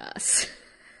directed to us.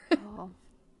 Oh.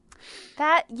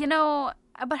 That, you know,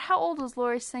 but how old was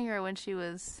Laurie Singer when she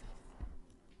was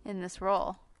in this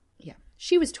role? Yeah.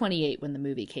 She was 28 when the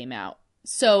movie came out.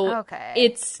 So okay.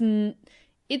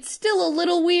 It's still a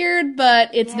little weird, but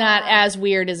it's not as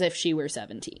weird as if she were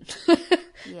 17.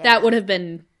 That would have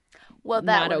been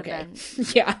not okay.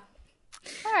 Yeah.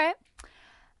 All right.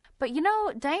 But, you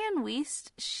know, Diane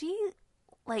Wiest, she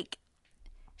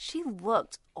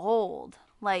looked old.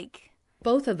 Like,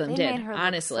 both of them did,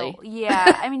 honestly.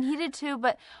 Yeah, I mean, he did too,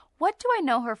 but what do I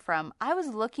know her from? I was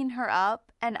looking her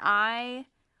up, and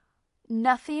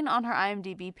nothing on her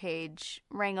IMDb page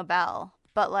rang a bell.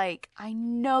 But, like, I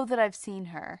know that I've seen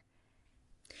her.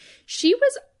 She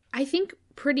was, I think,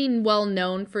 pretty well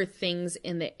known for things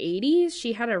in the 80s.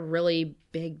 She had a really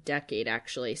big decade,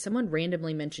 actually. Someone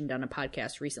randomly mentioned on a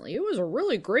podcast recently, it was a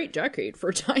really great decade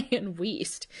for Diane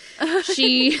Wiest.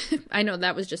 I know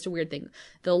that was just a weird thing.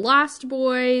 The Lost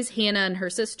Boys, Hannah and Her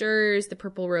Sisters, The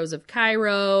Purple Rose of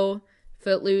Cairo,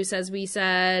 Footloose, as we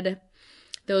said.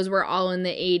 Those were all in the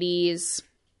 80s.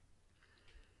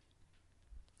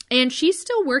 And she's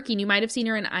still working. You might have seen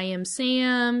her in I Am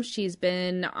Sam. She's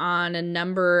been on a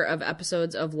number of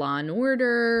episodes of Law and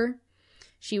Order.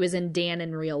 She was in Dan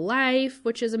in Real Life,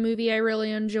 which is a movie I really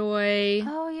enjoy.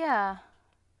 Oh, yeah.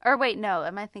 Or wait, no.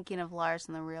 Am I thinking of Lars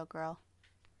and the Real Girl?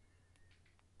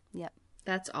 Yep.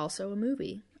 That's also a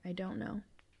movie. I don't know.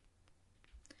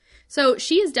 So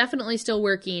she is definitely still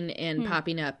working and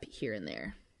popping up here and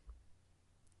there.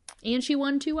 And she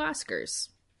won 2 Oscars.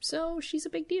 So she's a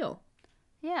big deal.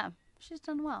 Yeah, she's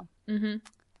done well. Mm-hmm.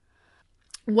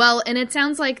 Well, and it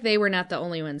sounds like they were not the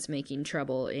only ones making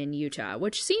trouble in Utah,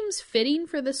 which seems fitting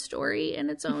for the story in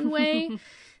its own way.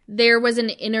 There was an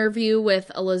interview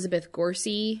with Elizabeth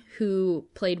Gorsey, who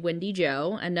played Wendy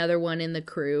Jo, another one in the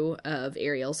crew of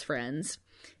Ariel's friends.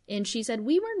 And she said,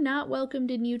 we were not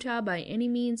welcomed in Utah by any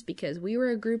means because we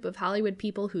were a group of Hollywood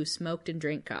people who smoked and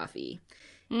drank coffee.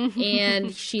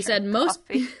 And she said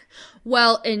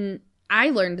and I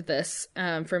learned this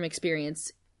from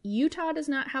experience. Utah does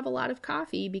not have a lot of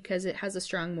coffee because it has a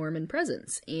strong Mormon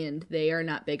presence, and they are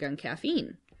not big on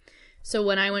caffeine. So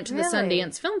when I went to the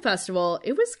Sundance Film Festival,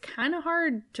 it was kind of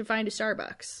hard to find a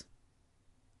Starbucks.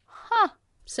 Huh.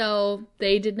 So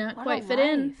they did not quite fit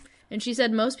in. And she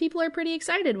said, most people are pretty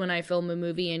excited when I film a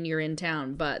movie and you're in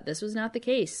town, but this was not the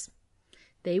case.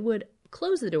 They would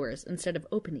close the doors instead of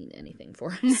opening anything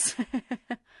for us.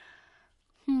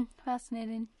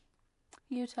 Fascinating.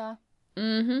 Utah.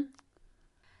 Mm-hmm.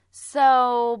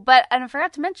 So, and I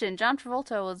forgot to mention, John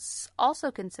Travolta was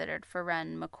also considered for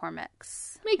Ren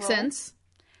McCormick's Makes role. sense.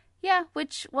 Yeah,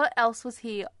 what else was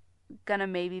he gonna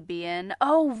maybe be in?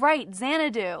 Oh, right,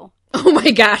 Xanadu. Oh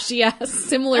my gosh, yes.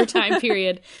 Similar time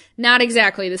period. Not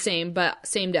exactly the same, but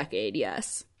same decade,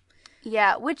 yes.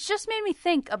 Yeah, which just made me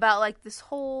think about, like, this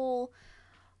whole,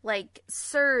 like,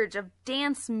 surge of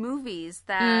dance movies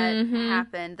that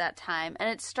happened that time. And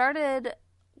it started,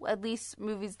 at least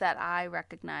movies that I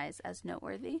recognize as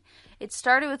noteworthy, it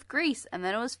started with Grease, and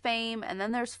then it was Fame, and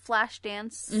then there's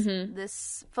Flashdance.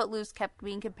 This Footloose kept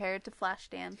being compared to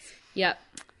Flashdance. Yep.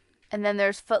 And then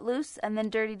there's Footloose, and then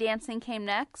Dirty Dancing came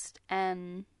next,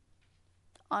 and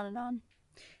on and on.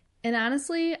 And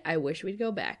honestly, I wish we'd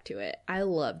go back to it. I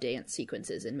love dance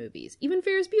sequences in movies. Even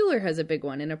Ferris Bueller has a big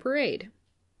one in a parade.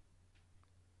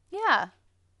 Yeah.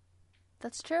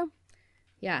 That's true.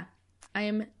 Yeah. I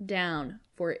am down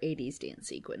for 80s dance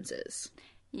sequences.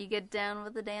 You get down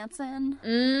with the dancing?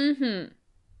 Mm-hmm.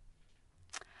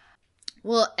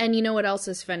 Well, and you know what else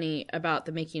is funny about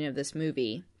the making of this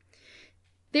movie?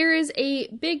 There is a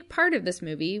big part of this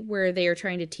movie where they are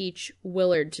trying to teach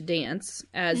Willard to dance,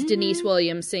 as Denise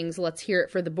Williams sings Let's Hear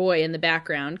It for the Boy in the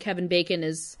background. Kevin Bacon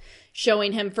is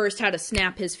showing him first how to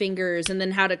snap his fingers and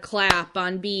then how to clap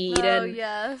on beat. Oh, and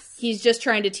yes. He's just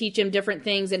trying to teach him different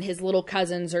things, and his little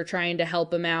cousins are trying to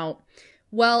help him out.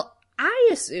 Well, I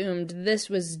assumed this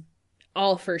was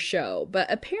all for show,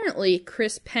 but apparently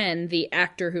Chris Penn, the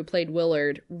actor who played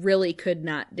Willard, really could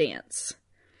not dance.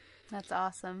 That's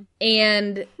awesome.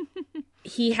 And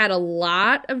he had a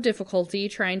lot of difficulty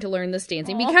trying to learn this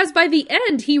dancing because by the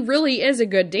end, he really is a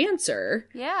good dancer.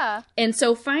 Yeah. And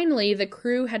so finally, the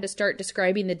crew had to start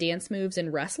describing the dance moves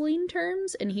in wrestling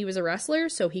terms, and he was a wrestler,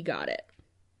 so he got it.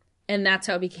 And that's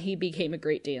how he became a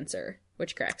great dancer,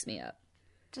 which cracks me up.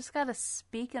 Just gotta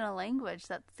speak in a language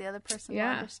that the other person will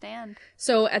understand.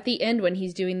 So at the end, when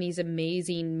he's doing these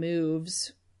amazing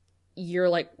moves, you're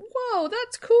like, whoa,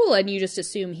 that's cool. And you just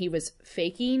assume he was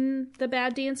faking the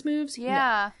bad dance moves.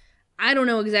 Yeah. No. I don't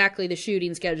know exactly the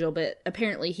shooting schedule, but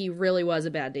apparently he really was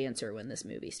a bad dancer when this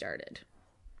movie started.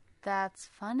 That's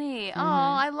funny. Oh,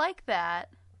 I like that.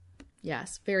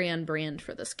 Yes, very on brand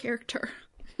for this character.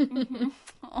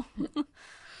 Oh.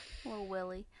 Little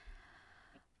Willie.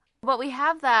 But we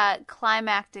have that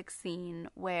climactic scene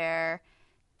where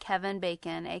Kevin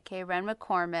Bacon, a.k.a. Ren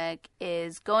McCormick,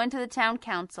 is going to the town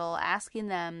council asking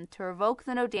them to revoke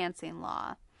the no dancing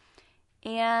law.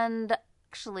 And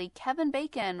actually, Kevin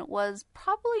Bacon was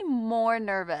probably more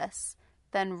nervous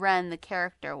than Ren, the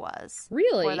character, was.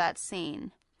 Really? For that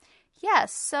scene.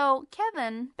 Yes, so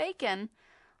Kevin Bacon,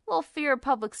 a little fear of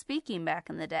public speaking back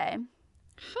in the day.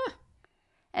 Huh.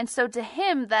 And so to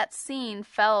him, that scene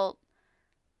felt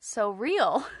so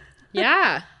real.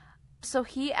 Yeah. So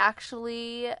he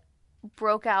actually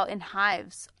broke out in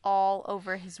hives all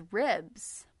over his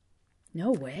ribs.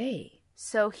 No way.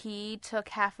 So he took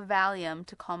half a Valium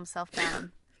to calm himself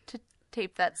down to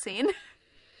tape that scene.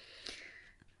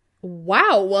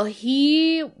 Wow. Well,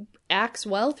 he acts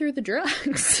well through the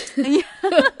drugs.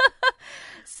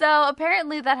 So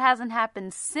apparently that hasn't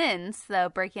happened since, though,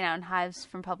 breaking out in hives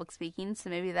from public speaking.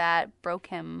 So maybe that broke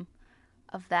him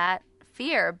of that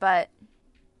fear. But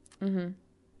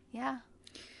yeah,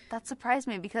 that surprised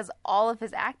me because all of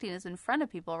his acting is in front of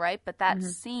people, right? But that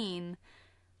scene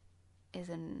is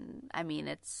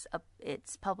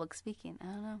it's public speaking. I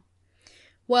don't know.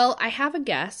 Well, I have a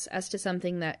guess as to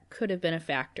something that could have been a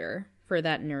factor for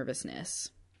that nervousness.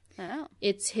 Oh.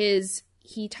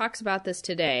 He talks about this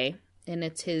today, and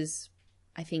it's his,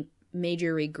 I think,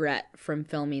 major regret from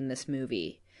filming this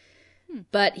movie.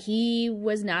 But he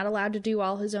was not allowed to do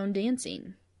all his own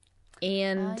dancing.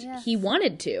 And he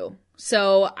wanted to.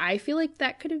 So I feel like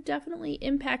that could have definitely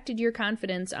impacted your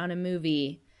confidence on a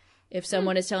movie if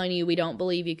someone is telling you, we don't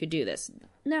believe you could do this.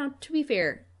 Now, to be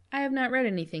fair, I have not read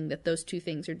anything that those two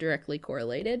things are directly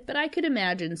correlated, but I could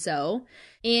imagine so.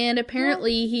 And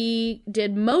apparently he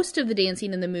did most of the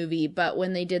dancing in the movie, but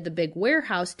when they did the big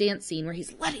warehouse dance scene where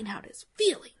he's letting out his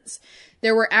feelings,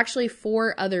 there were actually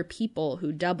 4 other people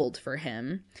who doubled for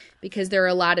him because there are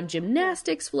a lot of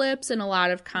gymnastics flips and a lot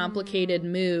of complicated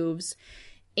moves.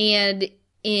 And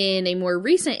in a more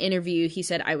recent interview, he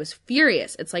said, I was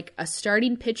furious. It's like a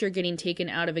starting pitcher getting taken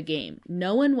out of a game.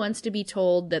 No one wants to be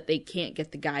told that they can't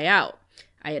get the guy out.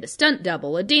 I had a stunt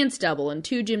double, a dance double, and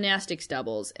 2 gymnastics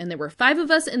doubles. And there were 5 of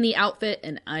us in the outfit,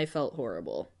 and I felt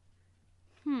horrible.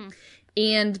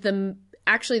 And the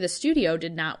studio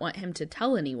did not want him to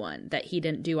tell anyone that he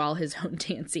didn't do all his own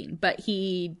dancing, but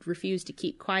he refused to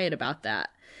keep quiet about that.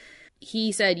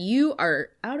 He said, you are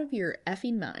out of your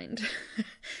effing mind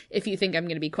if you think I'm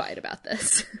going to be quiet about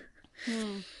this.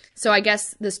 So I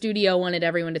guess the studio wanted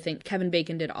everyone to think Kevin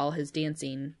Bacon did all his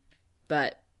dancing,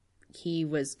 but he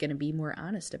was going to be more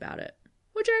honest about it,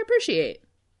 which I appreciate.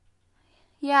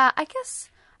 Yeah, I guess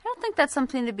I don't think that's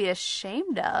something to be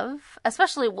ashamed of,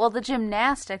 especially, the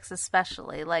gymnastics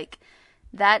especially. Like,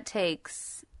 that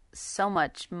takes so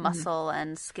much muscle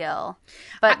and skill.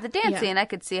 But the dancing, I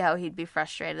could see how he'd be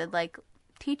frustrated. Like,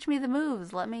 teach me the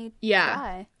moves. Let me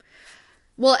try.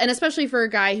 Well, and especially for a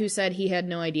guy who said he had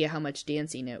no idea how much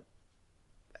dancing it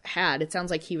had. It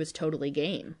sounds like he was totally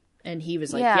game. And he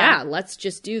was like, yeah, let's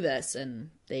just do this. And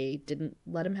they didn't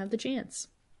let him have the chance.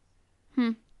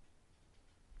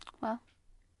 Well.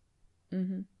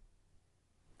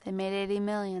 They made 80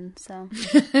 million, so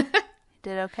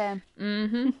did okay.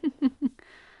 Mm-hmm.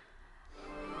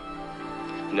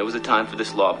 And there was a time for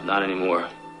this law, but not anymore.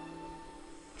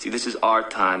 See, this is our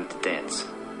time to dance.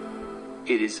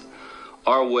 It is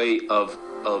our way of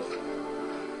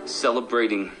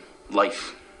celebrating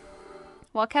life.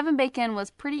 While Kevin Bacon was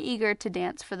pretty eager to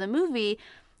dance for the movie,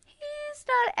 he's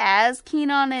not as keen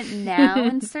on it now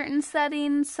in certain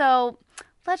settings. So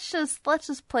let's just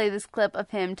play this clip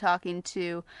of him talking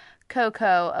to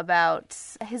Coco about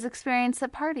his experience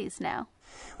at parties now.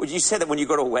 Would you say that when you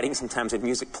go to a wedding sometimes and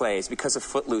music plays, because of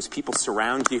Footloose, people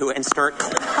surround you and start...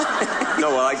 No,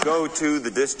 well, I go to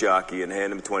the disc jockey and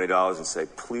hand him $20 and say,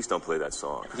 please don't play that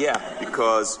song. Yeah.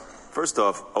 Because, first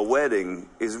off, a wedding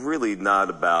is really not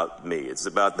about me. It's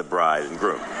about the bride and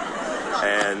groom.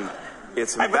 And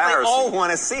it's embarrassing. But they all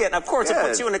want to see it, and of course it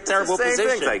puts you in a terrible it's the same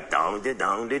position. Thing. It's like, and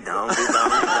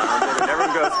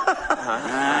everyone goes,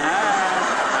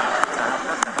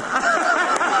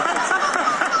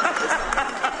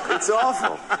 It's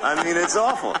awful. I mean, it's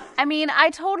awful. I mean, I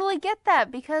totally get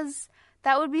that, because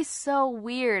that would be so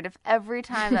weird if every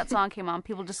time that song came on,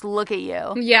 people just look at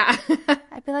you. Yeah.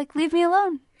 I'd be like, leave me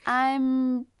alone.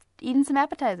 I'm eating some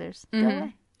appetizers. Go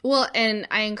away. Well, and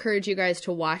I encourage you guys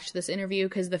to watch this interview,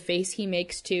 because the face he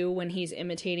makes, too, when he's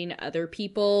imitating other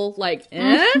people, like,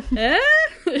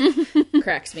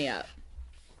 cracks me up.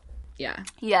 Yeah.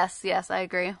 Yes, I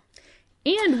agree.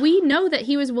 And we know that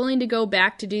he was willing to go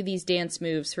back to do these dance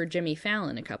moves for Jimmy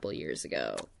Fallon a couple years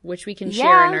ago, which we can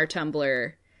share in our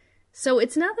Tumblr. So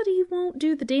it's not that he won't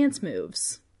do the dance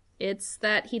moves. It's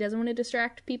that he doesn't want to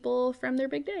distract people from their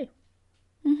big day.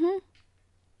 Mm-hmm.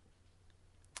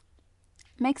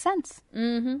 Makes sense.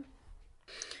 Mm-hmm.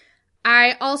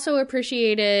 I also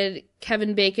appreciated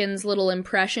Kevin Bacon's little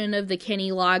impression of the Kenny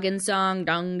Loggins song,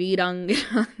 Dong Dee Dong Dee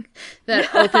Dong,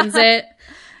 that opens it.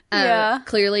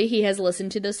 Clearly, he has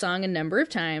listened to this song a number of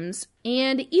times.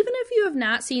 And even if you have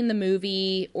not seen the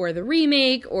movie or the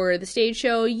remake or the stage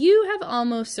show, you have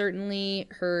almost certainly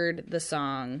heard the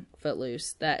song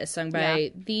Footloose that is sung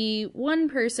by the one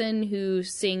person who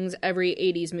sings every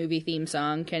 80s movie theme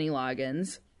song, Kenny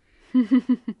Loggins.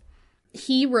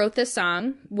 He wrote this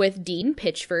song with Dean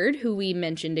Pitchford, who we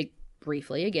mentioned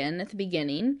briefly again at the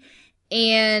beginning.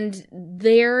 And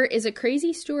there is a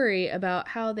crazy story about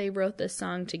how they wrote this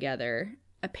song together.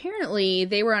 Apparently,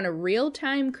 they were on a real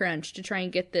time crunch to try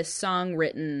and get this song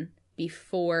written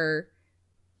before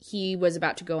he was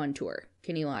about to go on tour.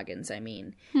 Kenny Loggins, I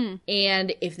mean.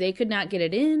 And if they could not get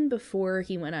it in before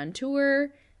he went on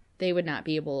tour, they would not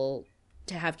be able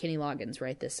to have Kenny Loggins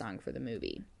write this song for the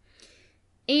movie.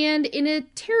 And in a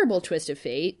terrible twist of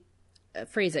fate, a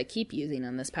phrase I keep using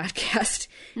on this podcast,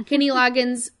 Kenny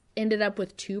Loggins ended up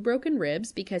with 2 broken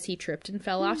ribs because he tripped and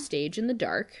fell off stage in the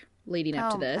dark leading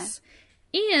up to this.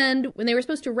 Okay. And when they were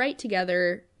supposed to write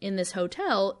together in this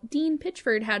hotel, Dean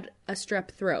Pitchford had a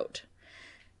strep throat.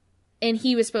 And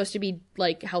he was supposed to be,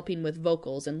 like, helping with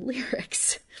vocals and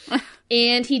lyrics.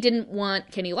 And he didn't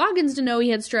want Kenny Loggins to know he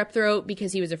had strep throat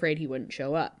because he was afraid he wouldn't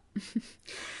show up.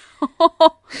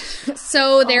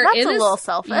 So they're that's in a this, little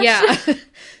selfish. Yeah.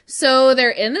 So they're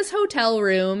in this hotel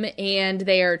room and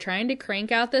they are trying to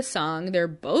crank out this song. They're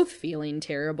both feeling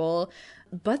terrible,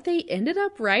 but they ended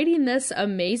up writing this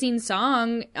amazing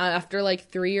song after like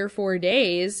 3 or 4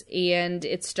 days. And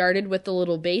it started with the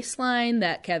little bass line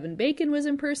that Kevin Bacon was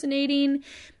impersonating.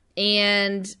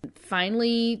 And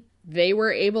finally, they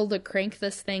were able to crank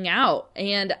this thing out.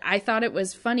 And I thought it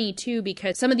was funny, too,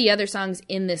 because some of the other songs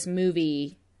in this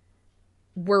movie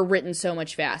were written so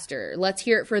much faster. Let's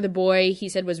Hear It for the Boy, he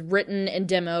said, was written and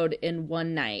demoed in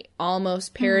one night.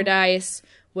 Almost Paradise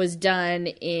was done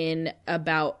in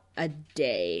about a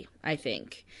day, I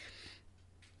think.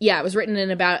 Yeah, it was written in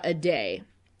about a day.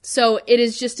 So it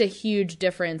is just a huge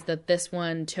difference that this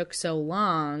one took so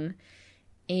long.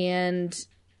 And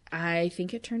I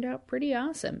think it turned out pretty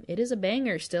awesome. It is a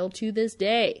banger still to this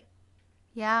day.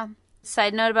 Yeah.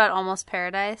 Side note about Almost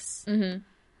Paradise. Mm-hmm.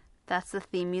 That's the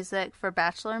theme music for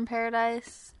Bachelor in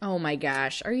Paradise. Oh my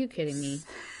gosh. Are you kidding me?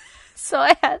 So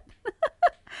I had...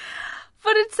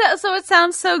 but it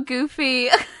sounds so goofy.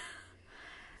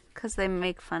 Because they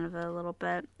make fun of it a little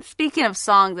bit. Speaking of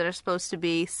songs that are supposed to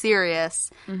be serious,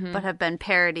 but have been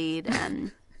parodied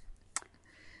and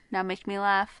now make me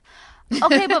laugh.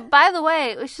 Okay, but by the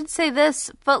way, we should say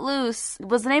this. Footloose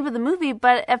was the name of the movie,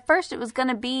 but at first it was going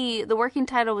to be, the working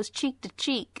title was Cheek to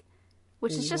Cheek,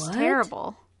 which is just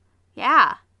terrible.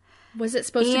 Yeah. Was it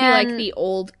supposed to be like the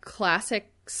old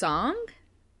classic song?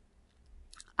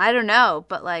 I don't know,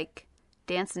 but like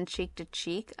dancing cheek to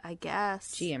cheek, I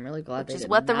guess. Gee, I'm really glad which is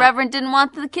what the Reverend didn't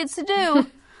want the kids to do.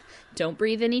 Don't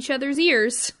breathe in each other's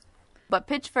ears. But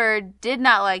Pitchford did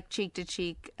not like Cheek to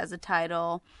Cheek as a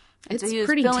title. And It's so he was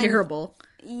pretty terrible.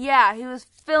 Yeah, he was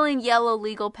filling yellow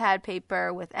legal pad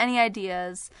paper with any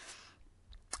ideas.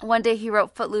 One day he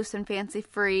wrote Footloose and Fancy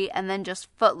Free and then just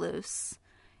Footloose.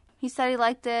 He said he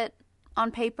liked it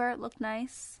on paper. It looked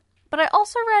nice. But I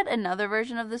also read another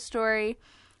version of the story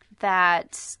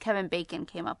that Kevin Bacon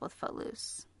came up with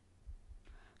Footloose.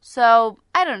 So,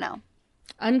 I don't know.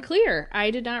 Unclear.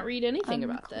 I did not read anything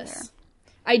about this.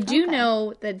 I do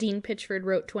know that Dean Pitchford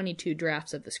wrote 22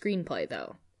 drafts of the screenplay,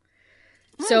 though.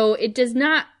 So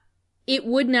it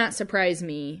would not surprise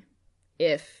me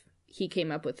if he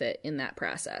came up with it in that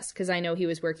process. Because I know he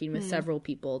was working with several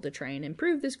people to try and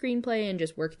improve the screenplay and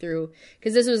just work through.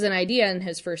 Because this was an idea in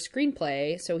his first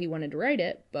screenplay, so he wanted to write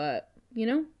it. But,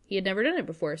 he had never done it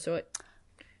before, so it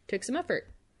took some effort.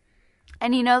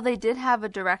 And they did have a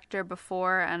director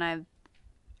before, and I've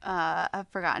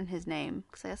forgotten his name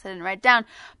because I guess I didn't write it down.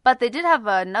 But they did have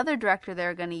another director they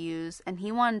were going to use, and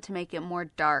he wanted to make it more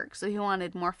dark. So he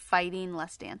wanted more fighting,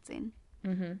 less dancing.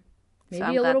 Mm-hmm. So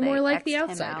Maybe a little more like The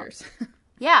Outsiders.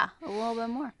 Yeah, a little bit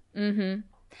more. Mm-hmm.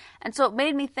 And so it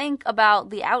made me think about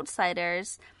The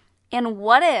Outsiders, and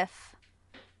what if,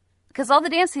 because all the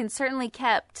dancing certainly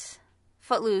kept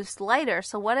Footloose lighter,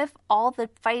 so what if all the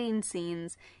fighting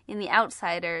scenes in The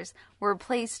Outsiders were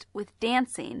replaced with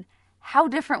dancing? How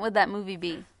different would that movie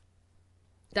be?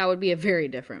 That would be a very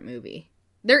different movie.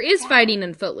 There is fighting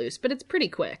in Footloose, but it's pretty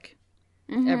quick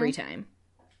every time.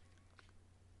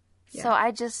 Yeah. So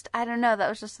I don't know. That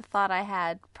was just a thought I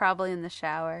had, probably in the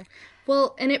shower.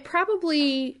 Well, and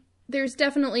there's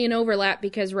definitely an overlap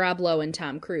because Rob Lowe and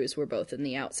Tom Cruise were both in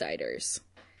The Outsiders.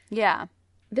 Yeah.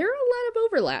 There are a lot of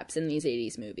overlaps in these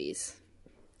 80s movies.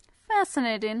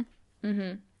 Fascinating.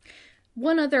 Mm-hmm.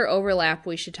 One other overlap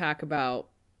we should talk about,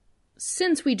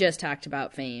 since we just talked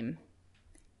about Fame.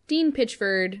 Dean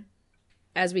Pitchford,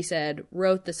 as we said,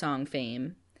 wrote the song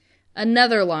Fame.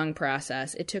 Another long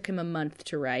process. It took him a month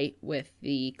to write with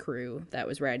the crew that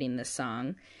was writing this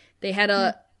song. They had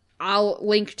I'll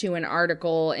link to an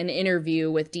article, an interview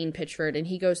with Dean Pitchford, and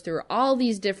he goes through all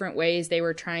these different ways they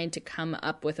were trying to come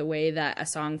up with a way that a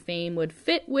song Fame would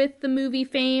fit with the movie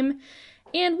Fame.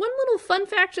 And one little fun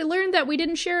fact I learned that we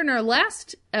didn't share in our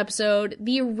last episode,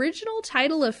 the original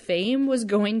title of Fame was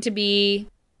going to be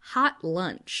Hot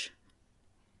Lunch,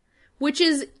 which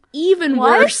is even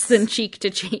worse than Cheek to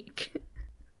Cheek.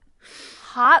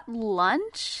 Hot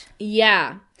Lunch?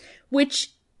 Yeah,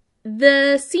 which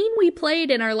the scene we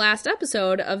played in our last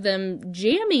episode of them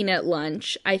jamming at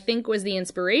lunch, I think was the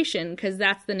inspiration, because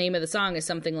that's the name of the song, is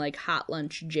something like Hot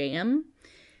Lunch Jam.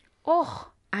 Oh,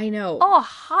 I know. Oh,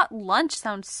 hot lunch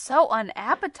sounds so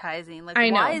unappetizing. Like,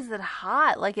 why is it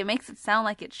hot? Like, it makes it sound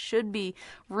like it should be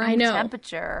room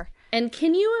temperature. And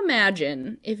can you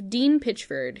imagine if Dean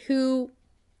Pitchford, who,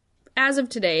 as of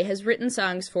today, has written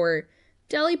songs for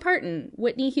Dolly Parton,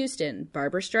 Whitney Houston,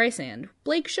 Barbra Streisand,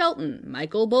 Blake Shelton,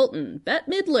 Michael Bolton, Bette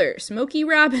Midler, Smokey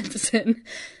Robinson,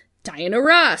 Diana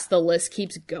Ross, the list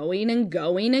keeps going and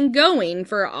going and going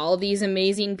for all these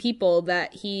amazing people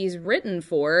that he's written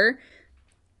for,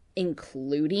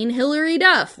 including Hilary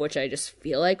Duff, which I just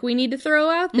feel like we need to throw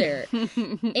out there.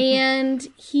 And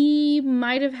he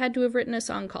might have had to have written a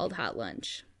song called Hot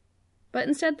Lunch. But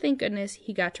instead, thank goodness,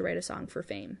 he got to write a song for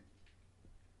Fame.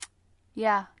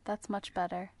 Yeah, that's much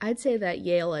better. I'd say that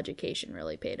Yale education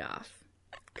really paid off.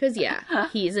 Because, yeah,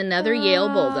 he's another Yale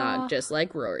Bulldog, just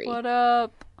like Rory. What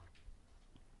up?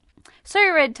 So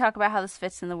you're ready to talk about how this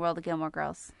fits in the world of Gilmore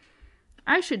Girls?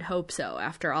 I should hope so,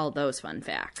 after all those fun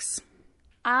facts.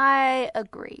 I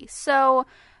agree. So,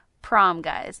 prom,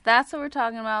 guys. That's what we're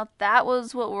talking about. That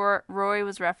was what Rory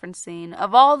was referencing.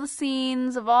 Of all the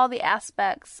scenes, of all the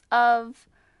aspects of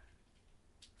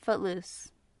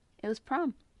Footloose, it was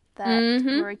prom that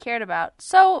Rory cared about.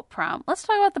 So, prom. Let's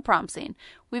talk about the prom scene.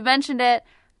 We mentioned it.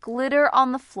 Glitter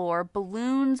on the floor,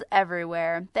 balloons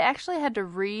everywhere. They actually had to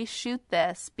reshoot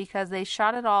this because they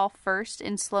shot it all first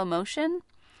in slow motion,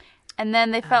 and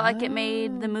then they felt like it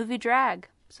made the movie drag.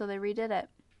 So they redid it.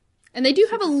 And they do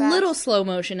have a little slow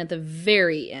motion at the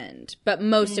very end, but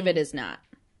most of it is not.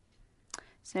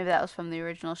 So maybe that was from the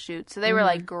original shoot. So they were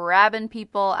like grabbing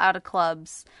people out of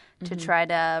clubs to try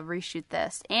to reshoot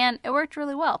this. And it worked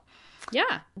really well.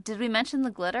 Yeah. Did we mention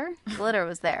the glitter? Glitter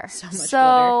was there. So much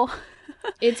glitter.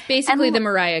 It's basically the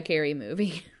Mariah Carey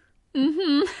movie.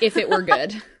 If it were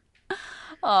good.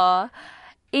 Aw.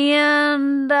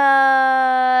 And,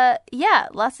 yeah,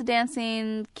 lots of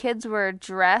dancing. Kids were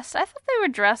dressed. I thought they were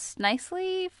dressed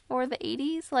nicely for the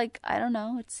 80s. Like, I don't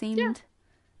know. It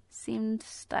seemed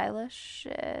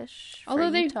stylish-ish for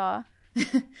Utah.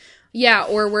 Yeah,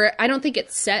 or where I don't think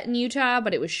it's set in Utah,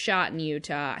 but it was shot in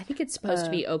Utah. I think it's supposed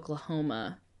to be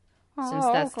Oklahoma, since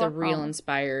that's the real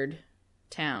inspired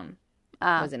town.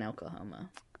 Was in Oklahoma.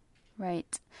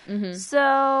 Right.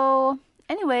 So,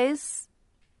 anyways,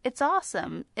 it's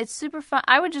awesome. It's super fun.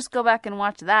 I would just go back and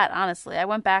watch that, honestly. I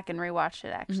went back and rewatched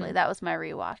it, actually. That was my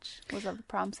rewatch, was of the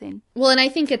prom scene. Well, and I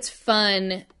think it's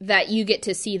fun that you get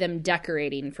to see them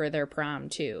decorating for their prom,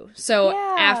 too. So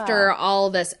after all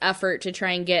this effort to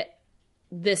try and get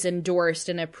this endorsed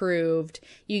and approved,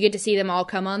 you get to see them all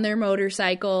come on their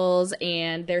motorcycles,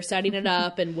 and they're setting it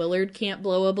up, and Willard can't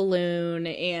blow a balloon,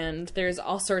 and there's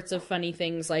all sorts of funny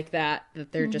things like that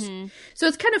they're just... So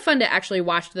it's kind of fun to actually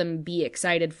watch them be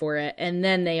excited for it, and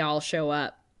then they all show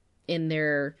up in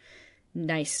their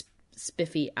nice,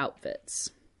 spiffy outfits.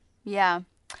 Yeah.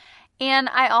 And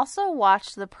I also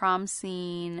watched the prom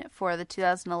scene for the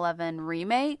 2011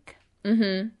 remake.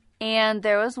 And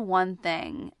there was one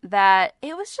thing that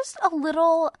it was just a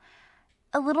little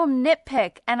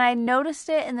nitpick, and I noticed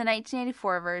it in the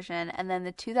 1984 version, and then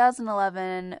the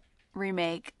 2011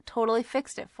 remake totally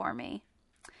fixed it for me.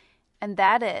 And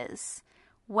that is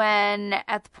when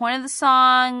at the point of the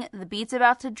song, the beat's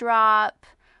about to drop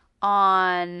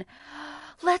on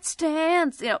 "Let's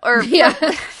Dance," or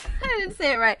I didn't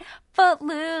say it right,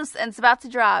 "Footloose," and it's about to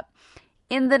drop.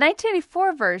 In the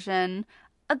 1984 version,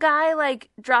 a guy,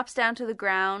 drops down to the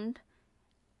ground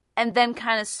and then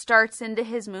kind of starts into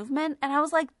his movement. And I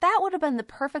was like, that would have been the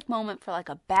perfect moment for,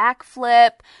 a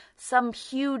backflip, some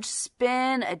huge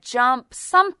spin, a jump,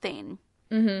 something.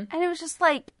 And it was just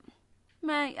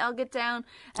meh, I'll get down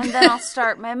and then I'll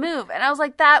start my move. And I was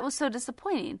like, that was so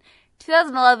disappointing.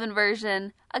 2011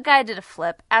 version, a guy did a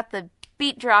flip at the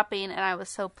beat dropping, and I was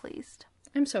so pleased.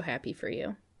 I'm so happy for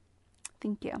you.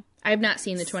 Thank you. I have not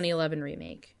seen the 2011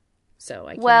 remake. So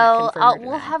I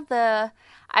we'll have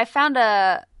I found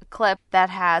a clip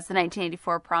that has the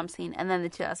 1984 prom scene and then the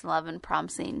 2011 prom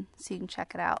scene, so you can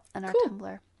check it out on our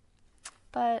Tumblr.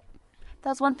 But that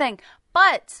was one thing.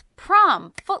 But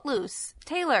prom, Footloose,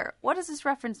 Taylor, what does this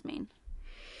reference mean?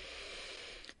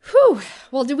 Whew.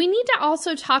 Well, do we need to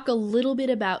also talk a little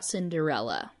bit about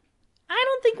Cinderella? I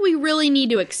don't think we really need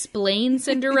to explain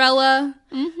Cinderella.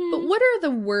 But what are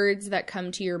the words that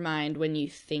come to your mind when you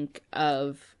think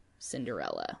of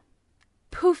Cinderella?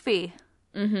 Poofy.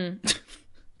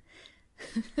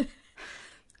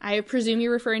 I presume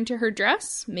you're referring to her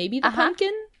dress? Maybe the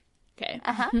pumpkin? Okay.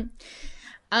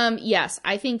 Yes,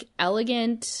 I think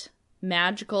elegant,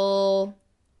 magical,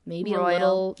 maybe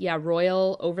royal.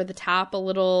 Royal, over the top a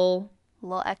little. A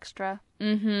little extra.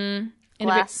 And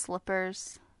glass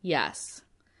slippers. Yes.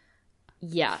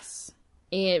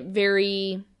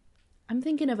 I'm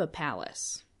thinking of a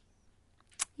palace.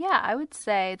 Yeah, I would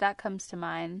say that comes to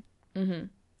mind.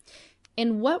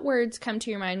 And what words come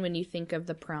to your mind when you think of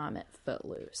the prom at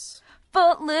Footloose?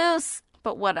 Footloose!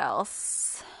 But what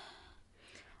else?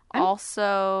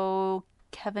 Also,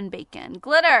 Kevin Bacon.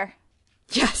 Glitter!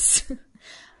 Yes.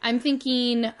 I'm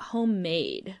thinking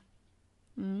homemade.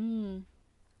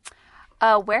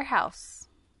 Warehouse.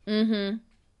 I'm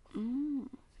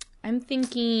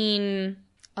thinking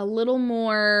a little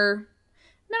more...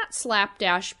 not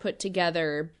slapdash put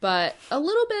together, but a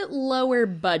little bit lower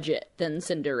budget than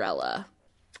Cinderella.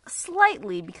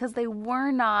 Slightly, because they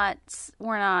were not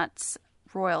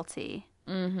royalty.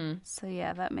 So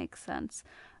yeah, that makes sense.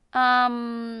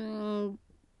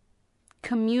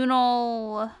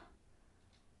 Communal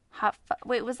hot.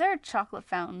 Wait, was there a chocolate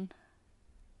fountain?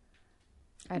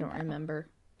 I don't remember.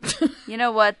 You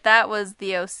know what? That was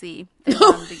the OC. They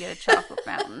wanted to get a chocolate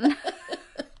fountain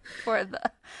for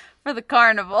the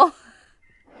carnival.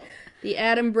 The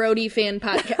Adam Brody fan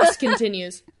podcast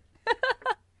continues.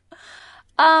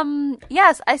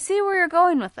 Yes, I see where you're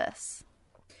going with this.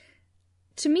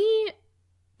 To me,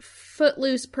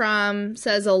 Footloose prom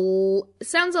sounds a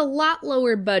lot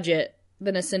lower budget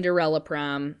than a Cinderella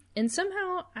prom, and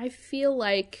somehow I feel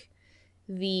like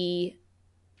the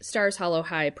Stars Hollow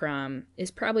High prom is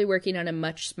probably working on a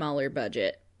much smaller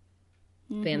budget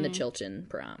than the Chilton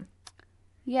prom.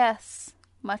 Yes,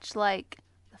 much like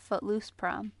the Footloose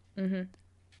prom. Can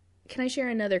I share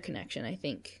another connection I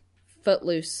think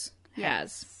Footloose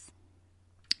has?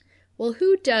 Well,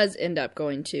 who does end up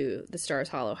going to the Stars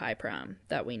Hollow High prom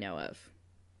that we know of?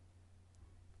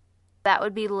 That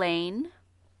would be Lane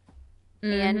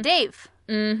and Dave.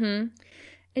 And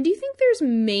do you think there's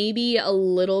maybe a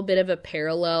little bit of a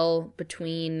parallel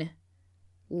between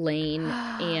Lane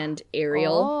and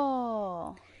Ariel?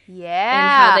 Oh, yeah.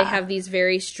 And how they have these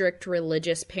very strict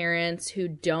religious parents who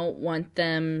don't want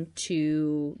them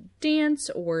to dance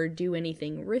or do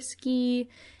anything risky.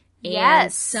 And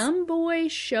Yes. some boy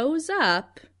shows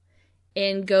up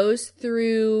and goes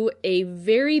through a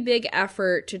very big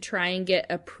effort to try and get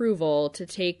approval to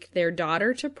take their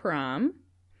daughter to prom.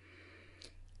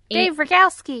 Dave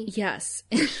Rogowski. Yes.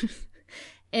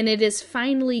 And it is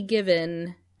finally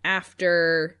given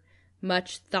after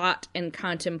much thought and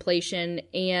contemplation,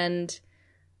 and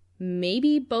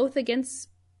maybe both against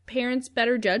parents'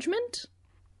 better judgment?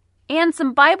 And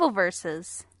some Bible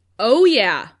verses. Oh,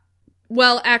 yeah.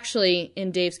 Well, actually,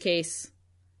 in Dave's case,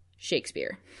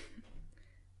 Shakespeare.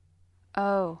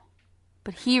 Oh.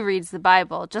 But he reads the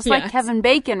Bible, just like Kevin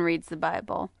Bacon reads the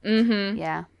Bible. Mm-hmm.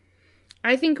 Yeah.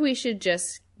 I think we should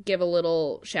just give a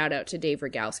little shout out to Dave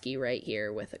Rogowski right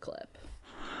here with a clip.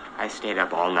 I stayed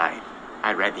up all night.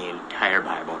 I read the entire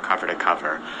Bible cover to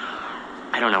cover.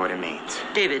 I don't know what it means.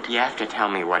 David, you have to tell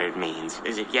me what it means.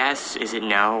 Is it yes? Is it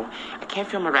no? I can't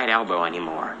feel my right elbow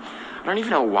anymore. I don't even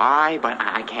know why, but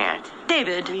I can't.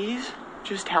 David. Please,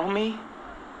 just tell me.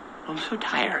 I'm so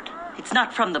tired. It's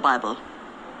not from the Bible.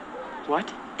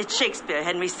 What? It's Shakespeare,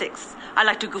 Henry VI. I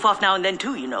like to goof off now and then,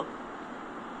 too, you know.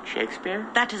 Shakespeare?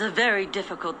 That is a very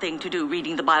difficult thing to do,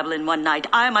 reading the Bible in one night.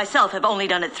 I myself have only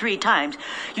done it 3 times.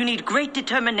 You need great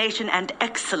determination and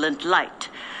excellent light.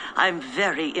 I'm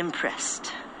very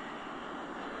impressed.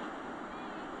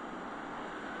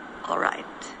 All right.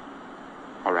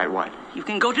 All right, what? You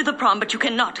can go to the prom, but you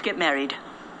cannot get married.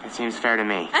 That seems fair to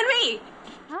me. And me!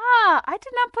 Ah, I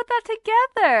did not put that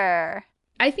together.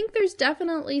 I think there's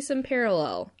definitely some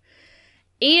parallel.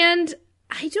 And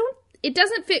it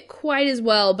doesn't fit quite as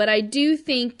well, but I do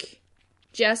think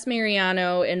Jess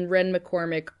Mariano and Ren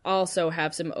McCormick also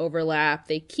have some overlap.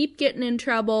 They keep getting in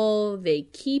trouble. They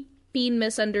keep being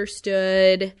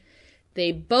misunderstood.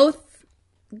 They both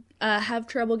have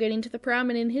trouble getting to the prom,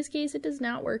 and in his case, it does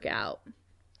not work out.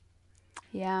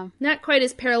 Yeah. Not quite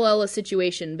as parallel a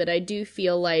situation, but I do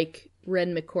feel like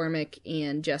Ren McCormick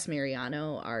and Jess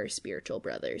Mariano are spiritual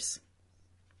brothers.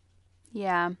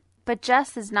 Yeah. But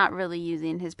Jess is not really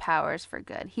using his powers for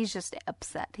good. He's just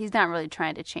upset. He's not really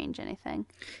trying to change anything.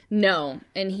 No,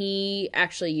 and he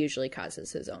actually usually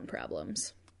causes his own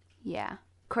problems. Yeah.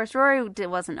 Of course, Rory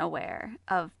wasn't aware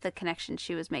of the connection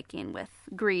she was making with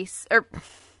Grease, or,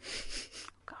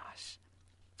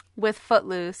 with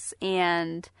Footloose,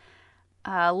 and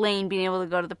Lane being able to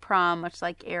go to the prom, much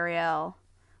like Ariel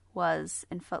was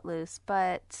in Footloose.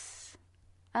 But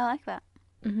I like that.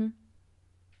 Mm-hmm.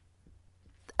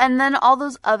 And then all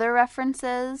those other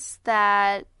references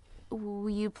that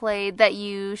you played, that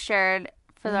you shared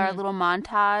for our little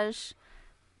montage,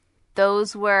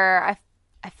 those were,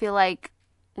 I feel like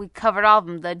we covered all of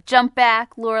them. The jump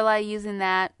back, Lorelai using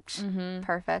that,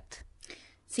 perfect.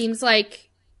 Seems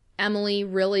like Emily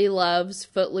really loves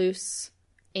Footloose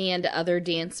and other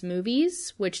dance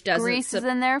movies, which doesn't... Grease is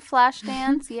in there,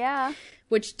 Flashdance, yeah.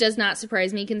 Which does not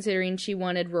surprise me, considering she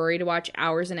wanted Rory to watch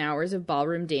hours and hours of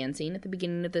ballroom dancing at the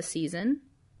beginning of the season.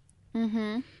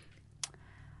 Mm-hmm.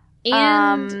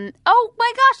 And... oh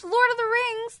my gosh, Lord of the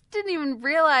Rings! Didn't even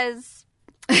realize...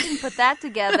 Didn't put that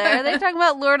together. They're talking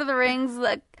about Lord of the Rings,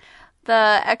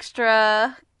 the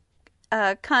extra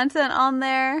content on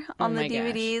there, on the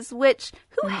DVDs, which,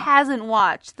 who hasn't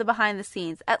watched the behind the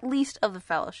scenes, at least of the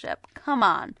Fellowship? Come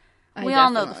on. We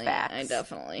all know the facts. I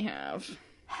definitely have.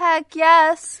 Heck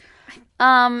yes.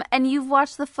 And you've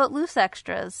watched the Footloose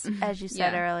extras, as you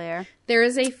said earlier. There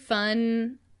is a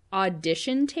fun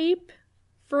audition tape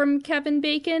from Kevin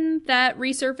Bacon that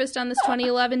resurfaced on this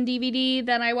 2011 DVD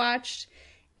that I watched.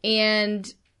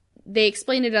 And they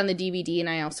explained it on the DVD, and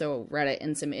I also read it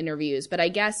in some interviews. But I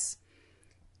guess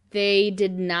they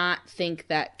did not think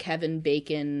that Kevin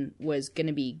Bacon was going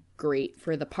to be great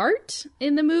for the part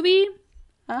in the movie.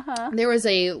 There was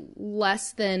a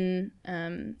less than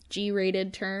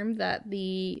G-rated term that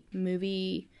the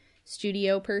movie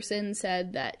studio person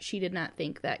said that she did not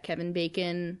think that Kevin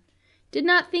Bacon did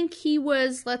not think he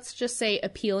was, let's just say,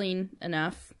 appealing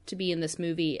enough to be in this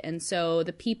movie. And so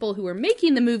the people who were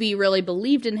making the movie really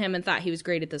believed in him and thought he was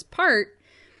great at this part.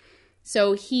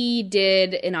 So he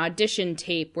did an audition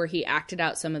tape where he acted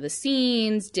out some of the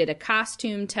scenes, did a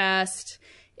costume test.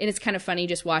 And it's kind of funny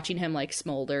just watching him, like,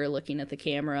 smolder, looking at the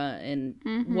camera, and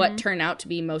what turned out to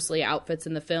be mostly outfits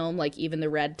in the film, like even the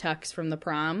red tux from the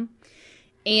prom.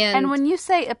 And when you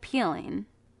say appealing,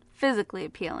 physically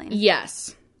appealing.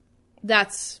 Yes.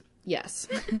 Yes.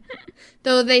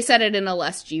 Though they said it in a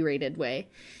less G-rated way.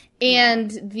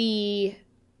 And the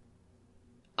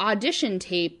audition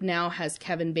tape now has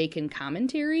Kevin Bacon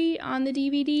commentary on the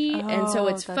DVD, and so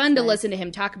it's fun to listen to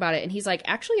him talk about it. And he's like,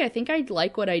 actually, I think I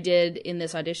like what I did in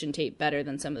this audition tape better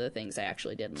than some of the things I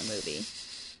actually did in the movie,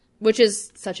 which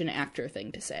is such an actor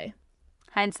thing to say.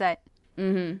 Hindsight.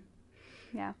 Mm-hmm.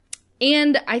 Yeah.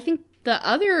 And I think the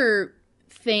other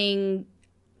thing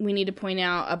we need to point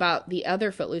out about the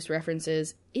other Footloose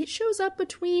references, it shows up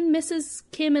between Mrs.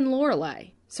 Kim and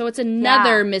Lorelai. So it's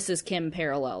another Mrs. Kim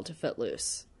parallel to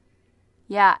Footloose.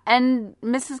 Yeah, and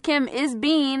Mrs. Kim is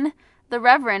Bean, the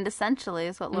Reverend, essentially,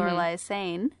 is what Lorelai is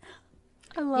saying.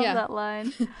 I love that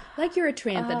line. Like you're a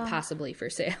tramp and possibly for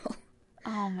sale.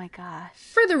 Oh my gosh.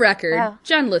 For the record,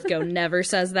 John Lithgow never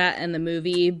says that in the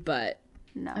movie, but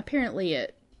apparently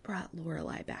it brought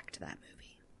Lorelai back to that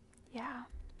movie. Yeah.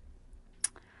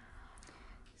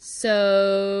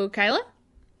 So, Kyla?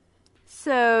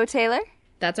 So, Taylor?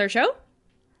 That's our show?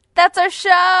 That's our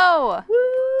show!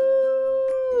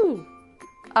 Woo!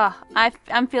 Oh,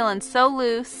 I'm feeling so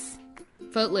loose.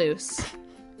 Footloose.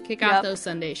 Kick off those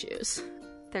Sunday shoes.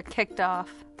 They're kicked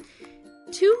off.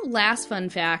 2 last fun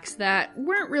facts that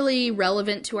weren't really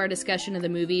relevant to our discussion of the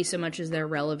movie so much as they're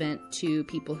relevant to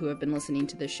people who have been listening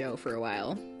to the show for a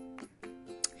while.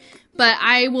 But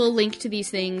I will link to these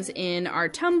things in our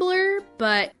Tumblr,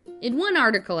 but in one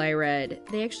article I read,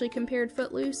 they actually compared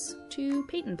Footloose to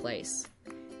Peyton Place.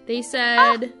 They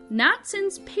said, not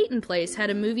since Peyton Place had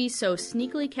a movie so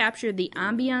sneakily captured the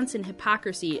ambiance and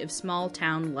hypocrisy of small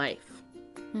town life.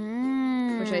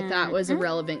 Which I thought was a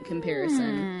relevant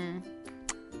comparison.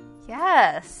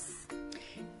 Yes.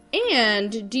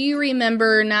 And do you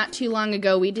remember not too long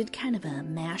ago we did kind of a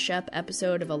mashup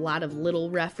episode of a lot of little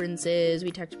references.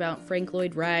 We talked about Frank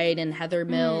Lloyd Wright and Heather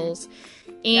Mills.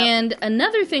 And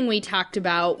another thing we talked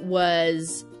about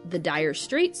was the Dire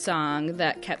Straits song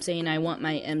that kept saying, I want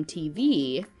my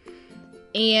MTV.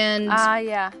 And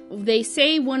they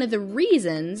say one of the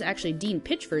reasons, actually Dean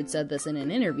Pitchford said this in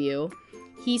an interview,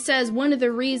 he says one of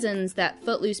the reasons that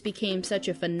Footloose became such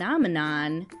a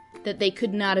phenomenon that they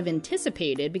could not have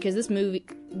anticipated, because this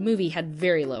movie had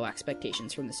very low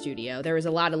expectations from the studio. There was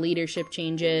a lot of leadership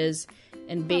changes,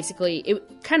 and basically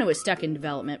it kind of was stuck in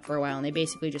development for a while, and they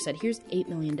basically just said, here's $8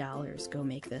 million, go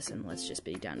make this, and let's just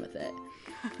be done with it.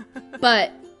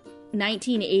 But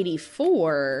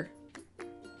 1984,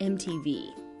 MTV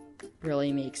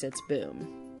really makes its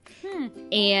boom.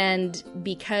 And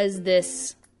because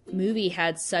this movie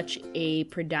had such a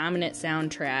predominant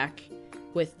soundtrack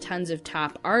with tons of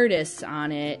top artists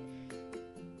on it,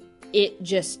 it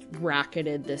just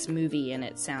rocketed this movie and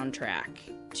its soundtrack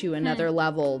to another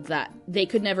level that they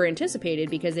could never anticipated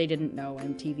because they didn't know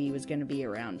MTV was going to be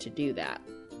around to do that.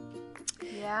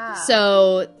 Yeah.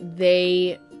 So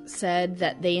they said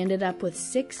that they ended up with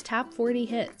 6 top 40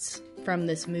 hits from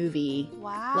this movie,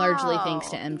 largely thanks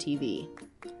to MTV.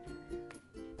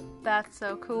 That's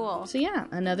so cool. So yeah,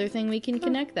 another thing we can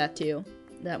connect that to,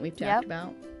 that we've talked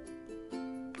about.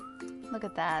 Look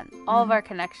at that. All of our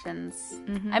connections.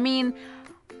 I mean,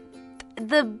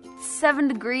 the 7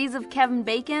 degrees of Kevin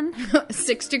Bacon.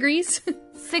 6 degrees?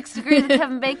 6 degrees of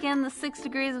Kevin Bacon, the 6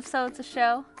 degrees of So It's a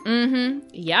Show.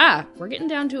 Yeah, we're getting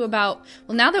down to about,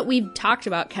 well, now that we've talked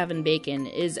about Kevin Bacon,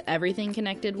 is everything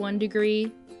connected 1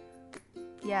 degree?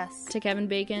 Yes. To Kevin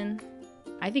Bacon?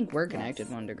 I think we're connected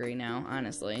 1 degree now,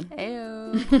 honestly.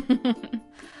 Ew.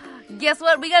 Guess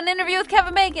what? We got an interview with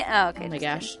Kevin Bacon. Oh, okay. Oh my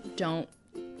gosh, don't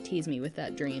tease me with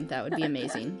that dream. That would be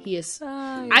amazing. He is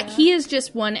yeah. He is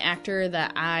just one actor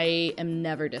that I am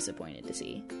never disappointed to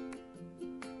see.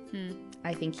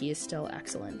 I think he is still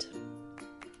excellent.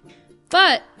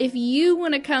 But if you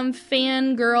want to come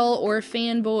fangirl or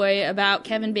fanboy about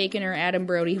Kevin Bacon or Adam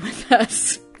Brody with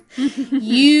us,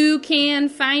 you can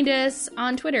find us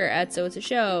on Twitter at So It's a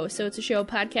Show, So It's a Show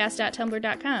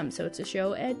podcast.tumblr.com, So It's a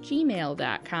Show at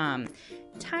gmail.com,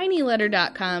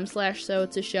 tinyletter.com/So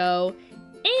It's a Show.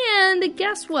 And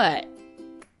guess what?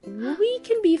 We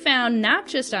can be found not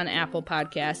just on Apple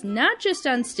Podcasts, not just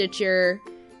on Stitcher,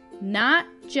 not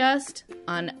just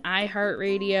on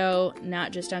iHeartRadio,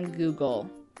 not just on Google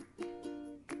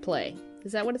Play.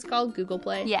 Is that what it's called? Google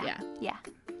Play? Yeah.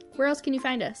 Where else can you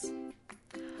find us?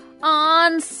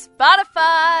 On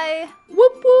Spotify.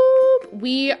 Whoop whoop.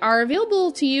 We are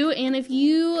available to you, and if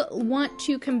you want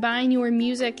to combine your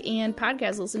music and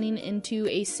podcast listening into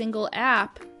a single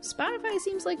app, Spotify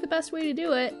seems like the best way to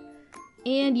do it,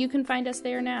 and you can find us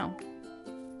there now.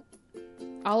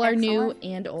 All our new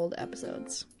and old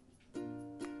episodes.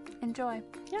 Enjoy.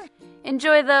 Yeah.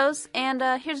 Enjoy those, and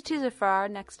here's a teaser for our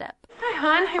next step. Hi,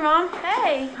 hon. Hey, Mom.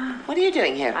 Hey. What are you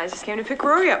doing here? I just came to pick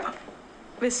Rory up.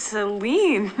 Miss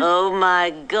Celine. Oh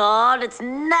my God, it's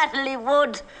Natalie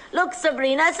Wood. Look,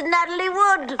 Sabrina, it's Natalie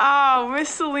Wood. Oh, Miss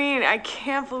Celine, I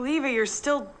can't believe it. You're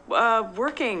still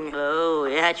Working. Oh,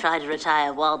 I tried to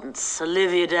retire once.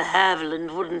 Olivia de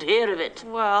Havilland wouldn't hear of it.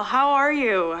 Well, how are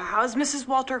you? How's Mrs.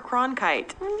 Walter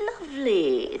Cronkite?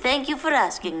 Lovely. Thank you for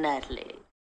asking, Natalie.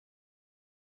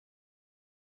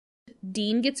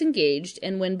 Dean gets engaged,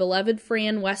 and when beloved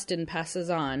Fran Weston passes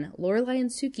on, Lorelai and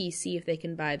Suki see if they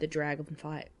can buy the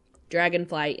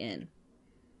Dragonfly Inn.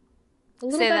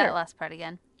 Say that last part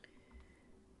again.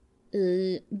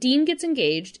 Dean gets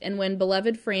engaged, and when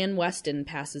beloved Fran Weston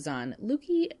passes on,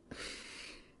 Lukey...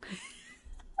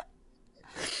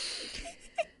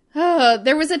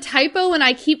 there was a typo, and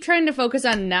I keep trying to focus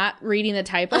on not reading the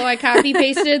typo I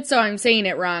copy-pasted, so I'm saying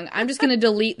it wrong. I'm just going to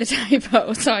delete the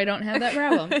typo so I don't have that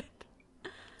problem.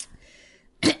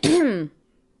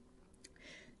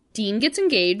 Dean gets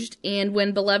engaged, and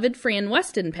when beloved Fran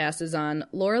Weston passes on,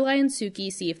 Lorelai and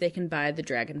Suki see if they can buy the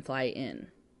Dragonfly Inn.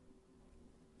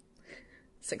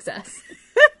 Success.